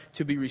blood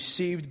to be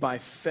received by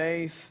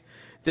faith.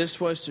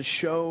 This was to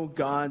show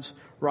God's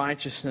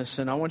righteousness.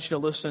 And I want you to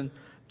listen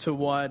to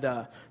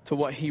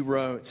what he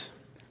wrote.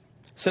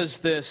 It says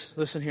this,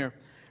 listen here.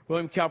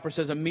 William Cowper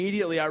says,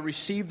 immediately I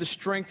received the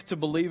strength to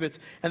believe it,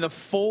 and the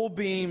full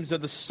beams of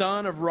the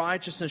Sun of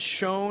Righteousness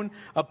shone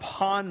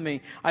upon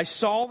me. I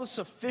saw the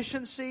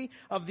sufficiency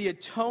of the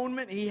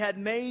atonement He had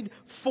made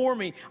for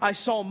me. I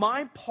saw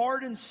my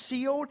pardon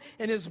sealed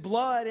in His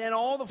blood and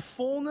all the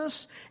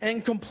fullness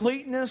and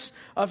completeness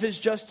of His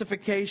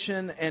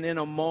justification, and in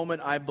a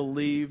moment I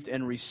believed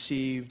and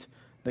received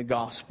the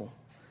gospel.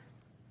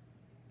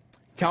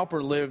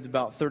 Cowper lived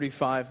about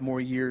 35 more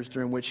years,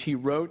 during which he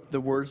wrote the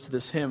words to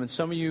this hymn. And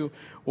some of you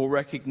will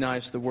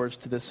recognize the words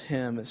to this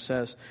hymn. It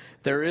says,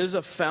 "There is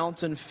a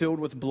fountain filled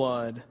with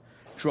blood,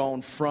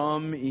 drawn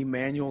from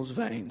Emmanuel's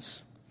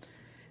veins.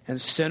 And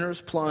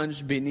sinners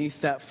plunged beneath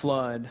that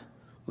flood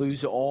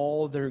lose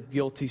all their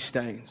guilty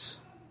stains.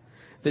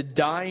 The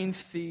dying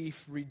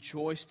thief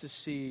rejoiced to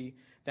see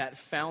that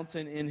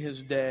fountain in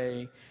his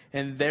day,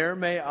 and there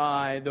may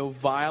I, though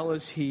vile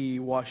as he,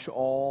 wash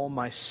all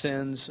my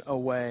sins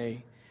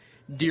away.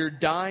 Dear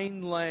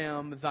dying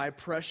Lamb, thy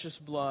precious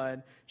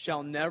blood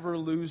shall never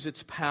lose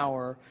its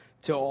power,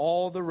 till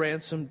all the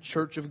ransomed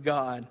church of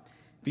God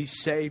be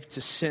saved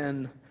to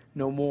sin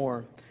no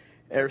more.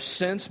 Ere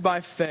since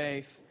by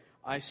faith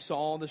I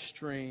saw the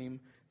stream,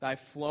 thy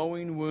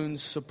flowing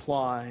wounds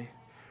supply.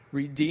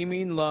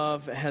 Redeeming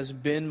love has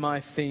been my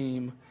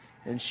theme,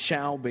 and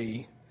shall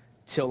be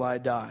till I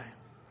die."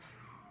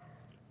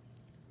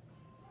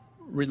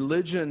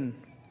 Religion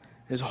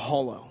is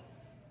hollow.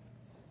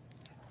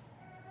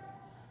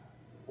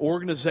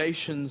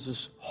 Organizations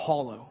is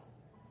hollow.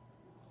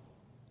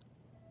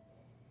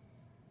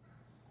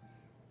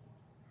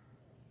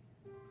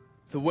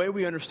 The way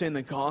we understand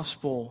the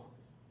gospel,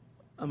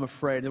 I'm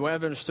afraid, the way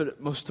I've understood it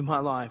most of my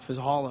life is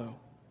hollow.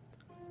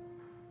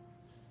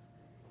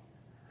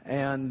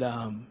 And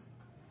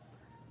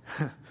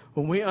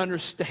when we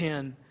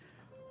understand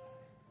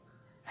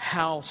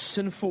how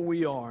sinful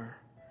we are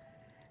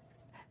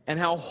and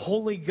how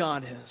holy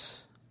God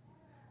is,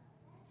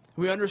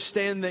 we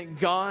understand that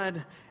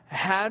God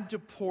had to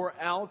pour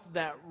out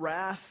that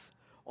wrath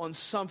on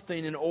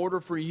something in order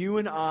for you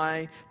and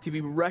I to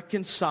be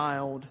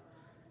reconciled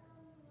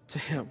to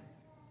Him.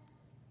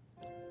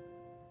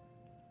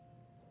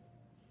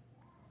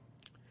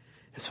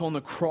 It's on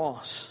the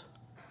cross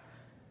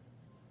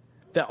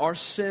that our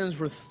sins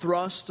were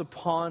thrust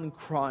upon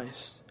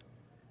Christ.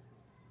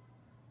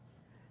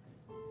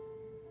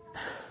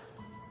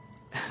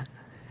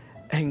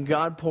 And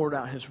God poured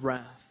out His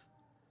wrath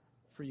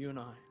for you and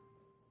I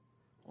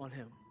on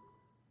Him.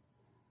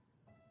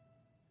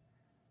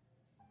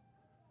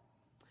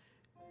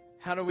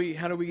 How do we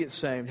get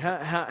saved?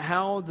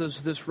 How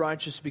does this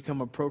righteousness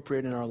become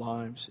appropriate in our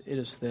lives? It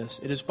is this.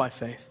 It is by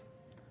faith.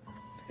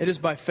 It is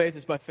by faith.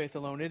 It's by faith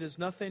alone. It is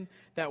nothing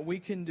that we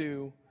can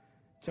do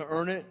to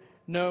earn it.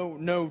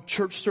 No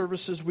church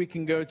services we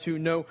can go to.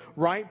 No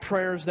right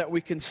prayers that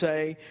we can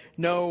say.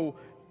 No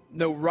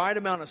right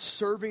amount of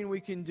serving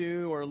we can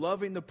do or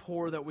loving the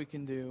poor that we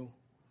can do.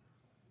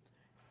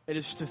 It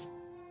is to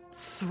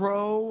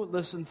throw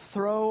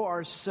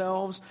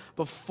ourselves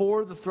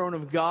before the throne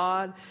of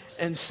God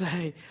and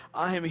say,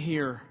 I am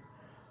here.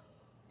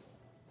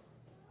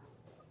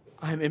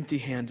 I am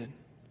empty-handed.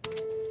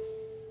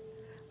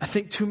 I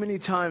think too many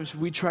times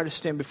we try to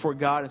stand before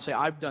God and say,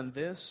 I've done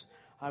this,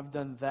 I've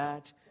done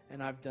that,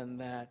 and I've done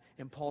that.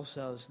 And Paul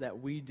says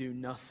that we do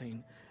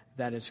nothing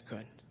that is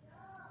good.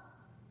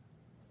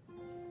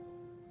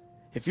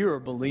 If you're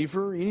a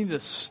believer, you need to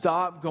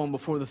stop going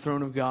before the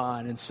throne of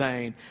God and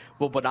saying,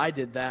 well, but I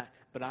did that,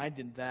 but I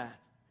did that.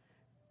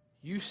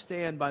 You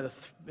stand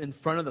in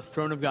front of the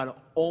throne of God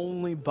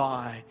only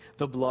by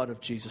the blood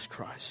of Jesus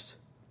Christ.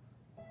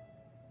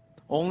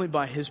 Only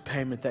by His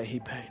payment that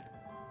He paid.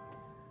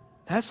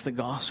 That's the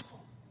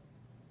gospel.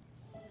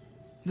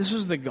 This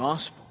is the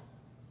gospel.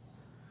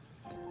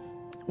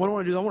 What I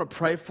want to do is I want to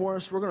pray for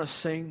us. We're going to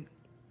sing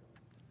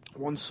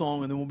one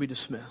song and then we'll be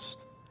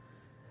dismissed.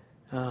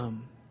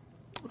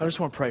 I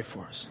just want to pray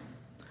for us.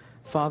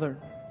 Father,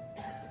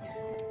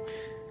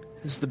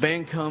 as the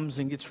band comes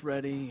and gets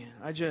ready,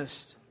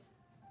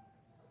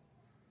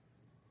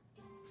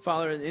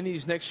 Father, in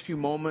these next few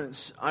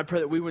moments, I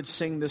pray that we would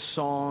sing this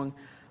song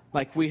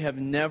like we have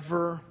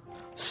never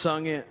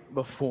sung it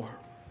before.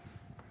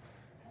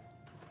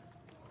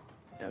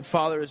 And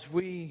Father, as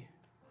we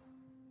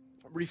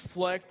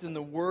reflect in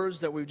the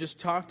words that we've just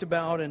talked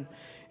about and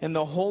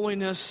the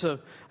holiness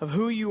of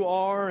who you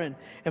are and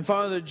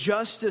Father, the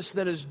justice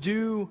that is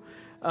due,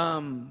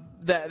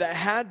 that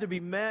had to be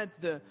met,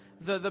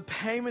 the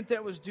payment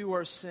that was due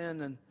our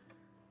sin,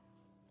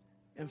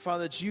 and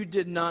Father, that you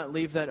did not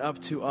leave that up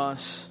to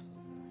us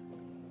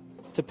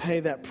to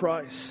pay that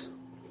price.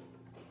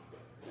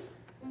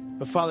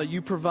 But Father,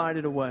 you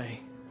provided a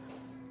way.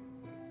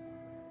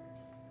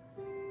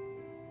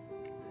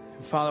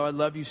 And Father, I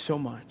love you so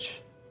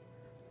much.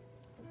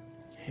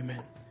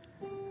 Amen.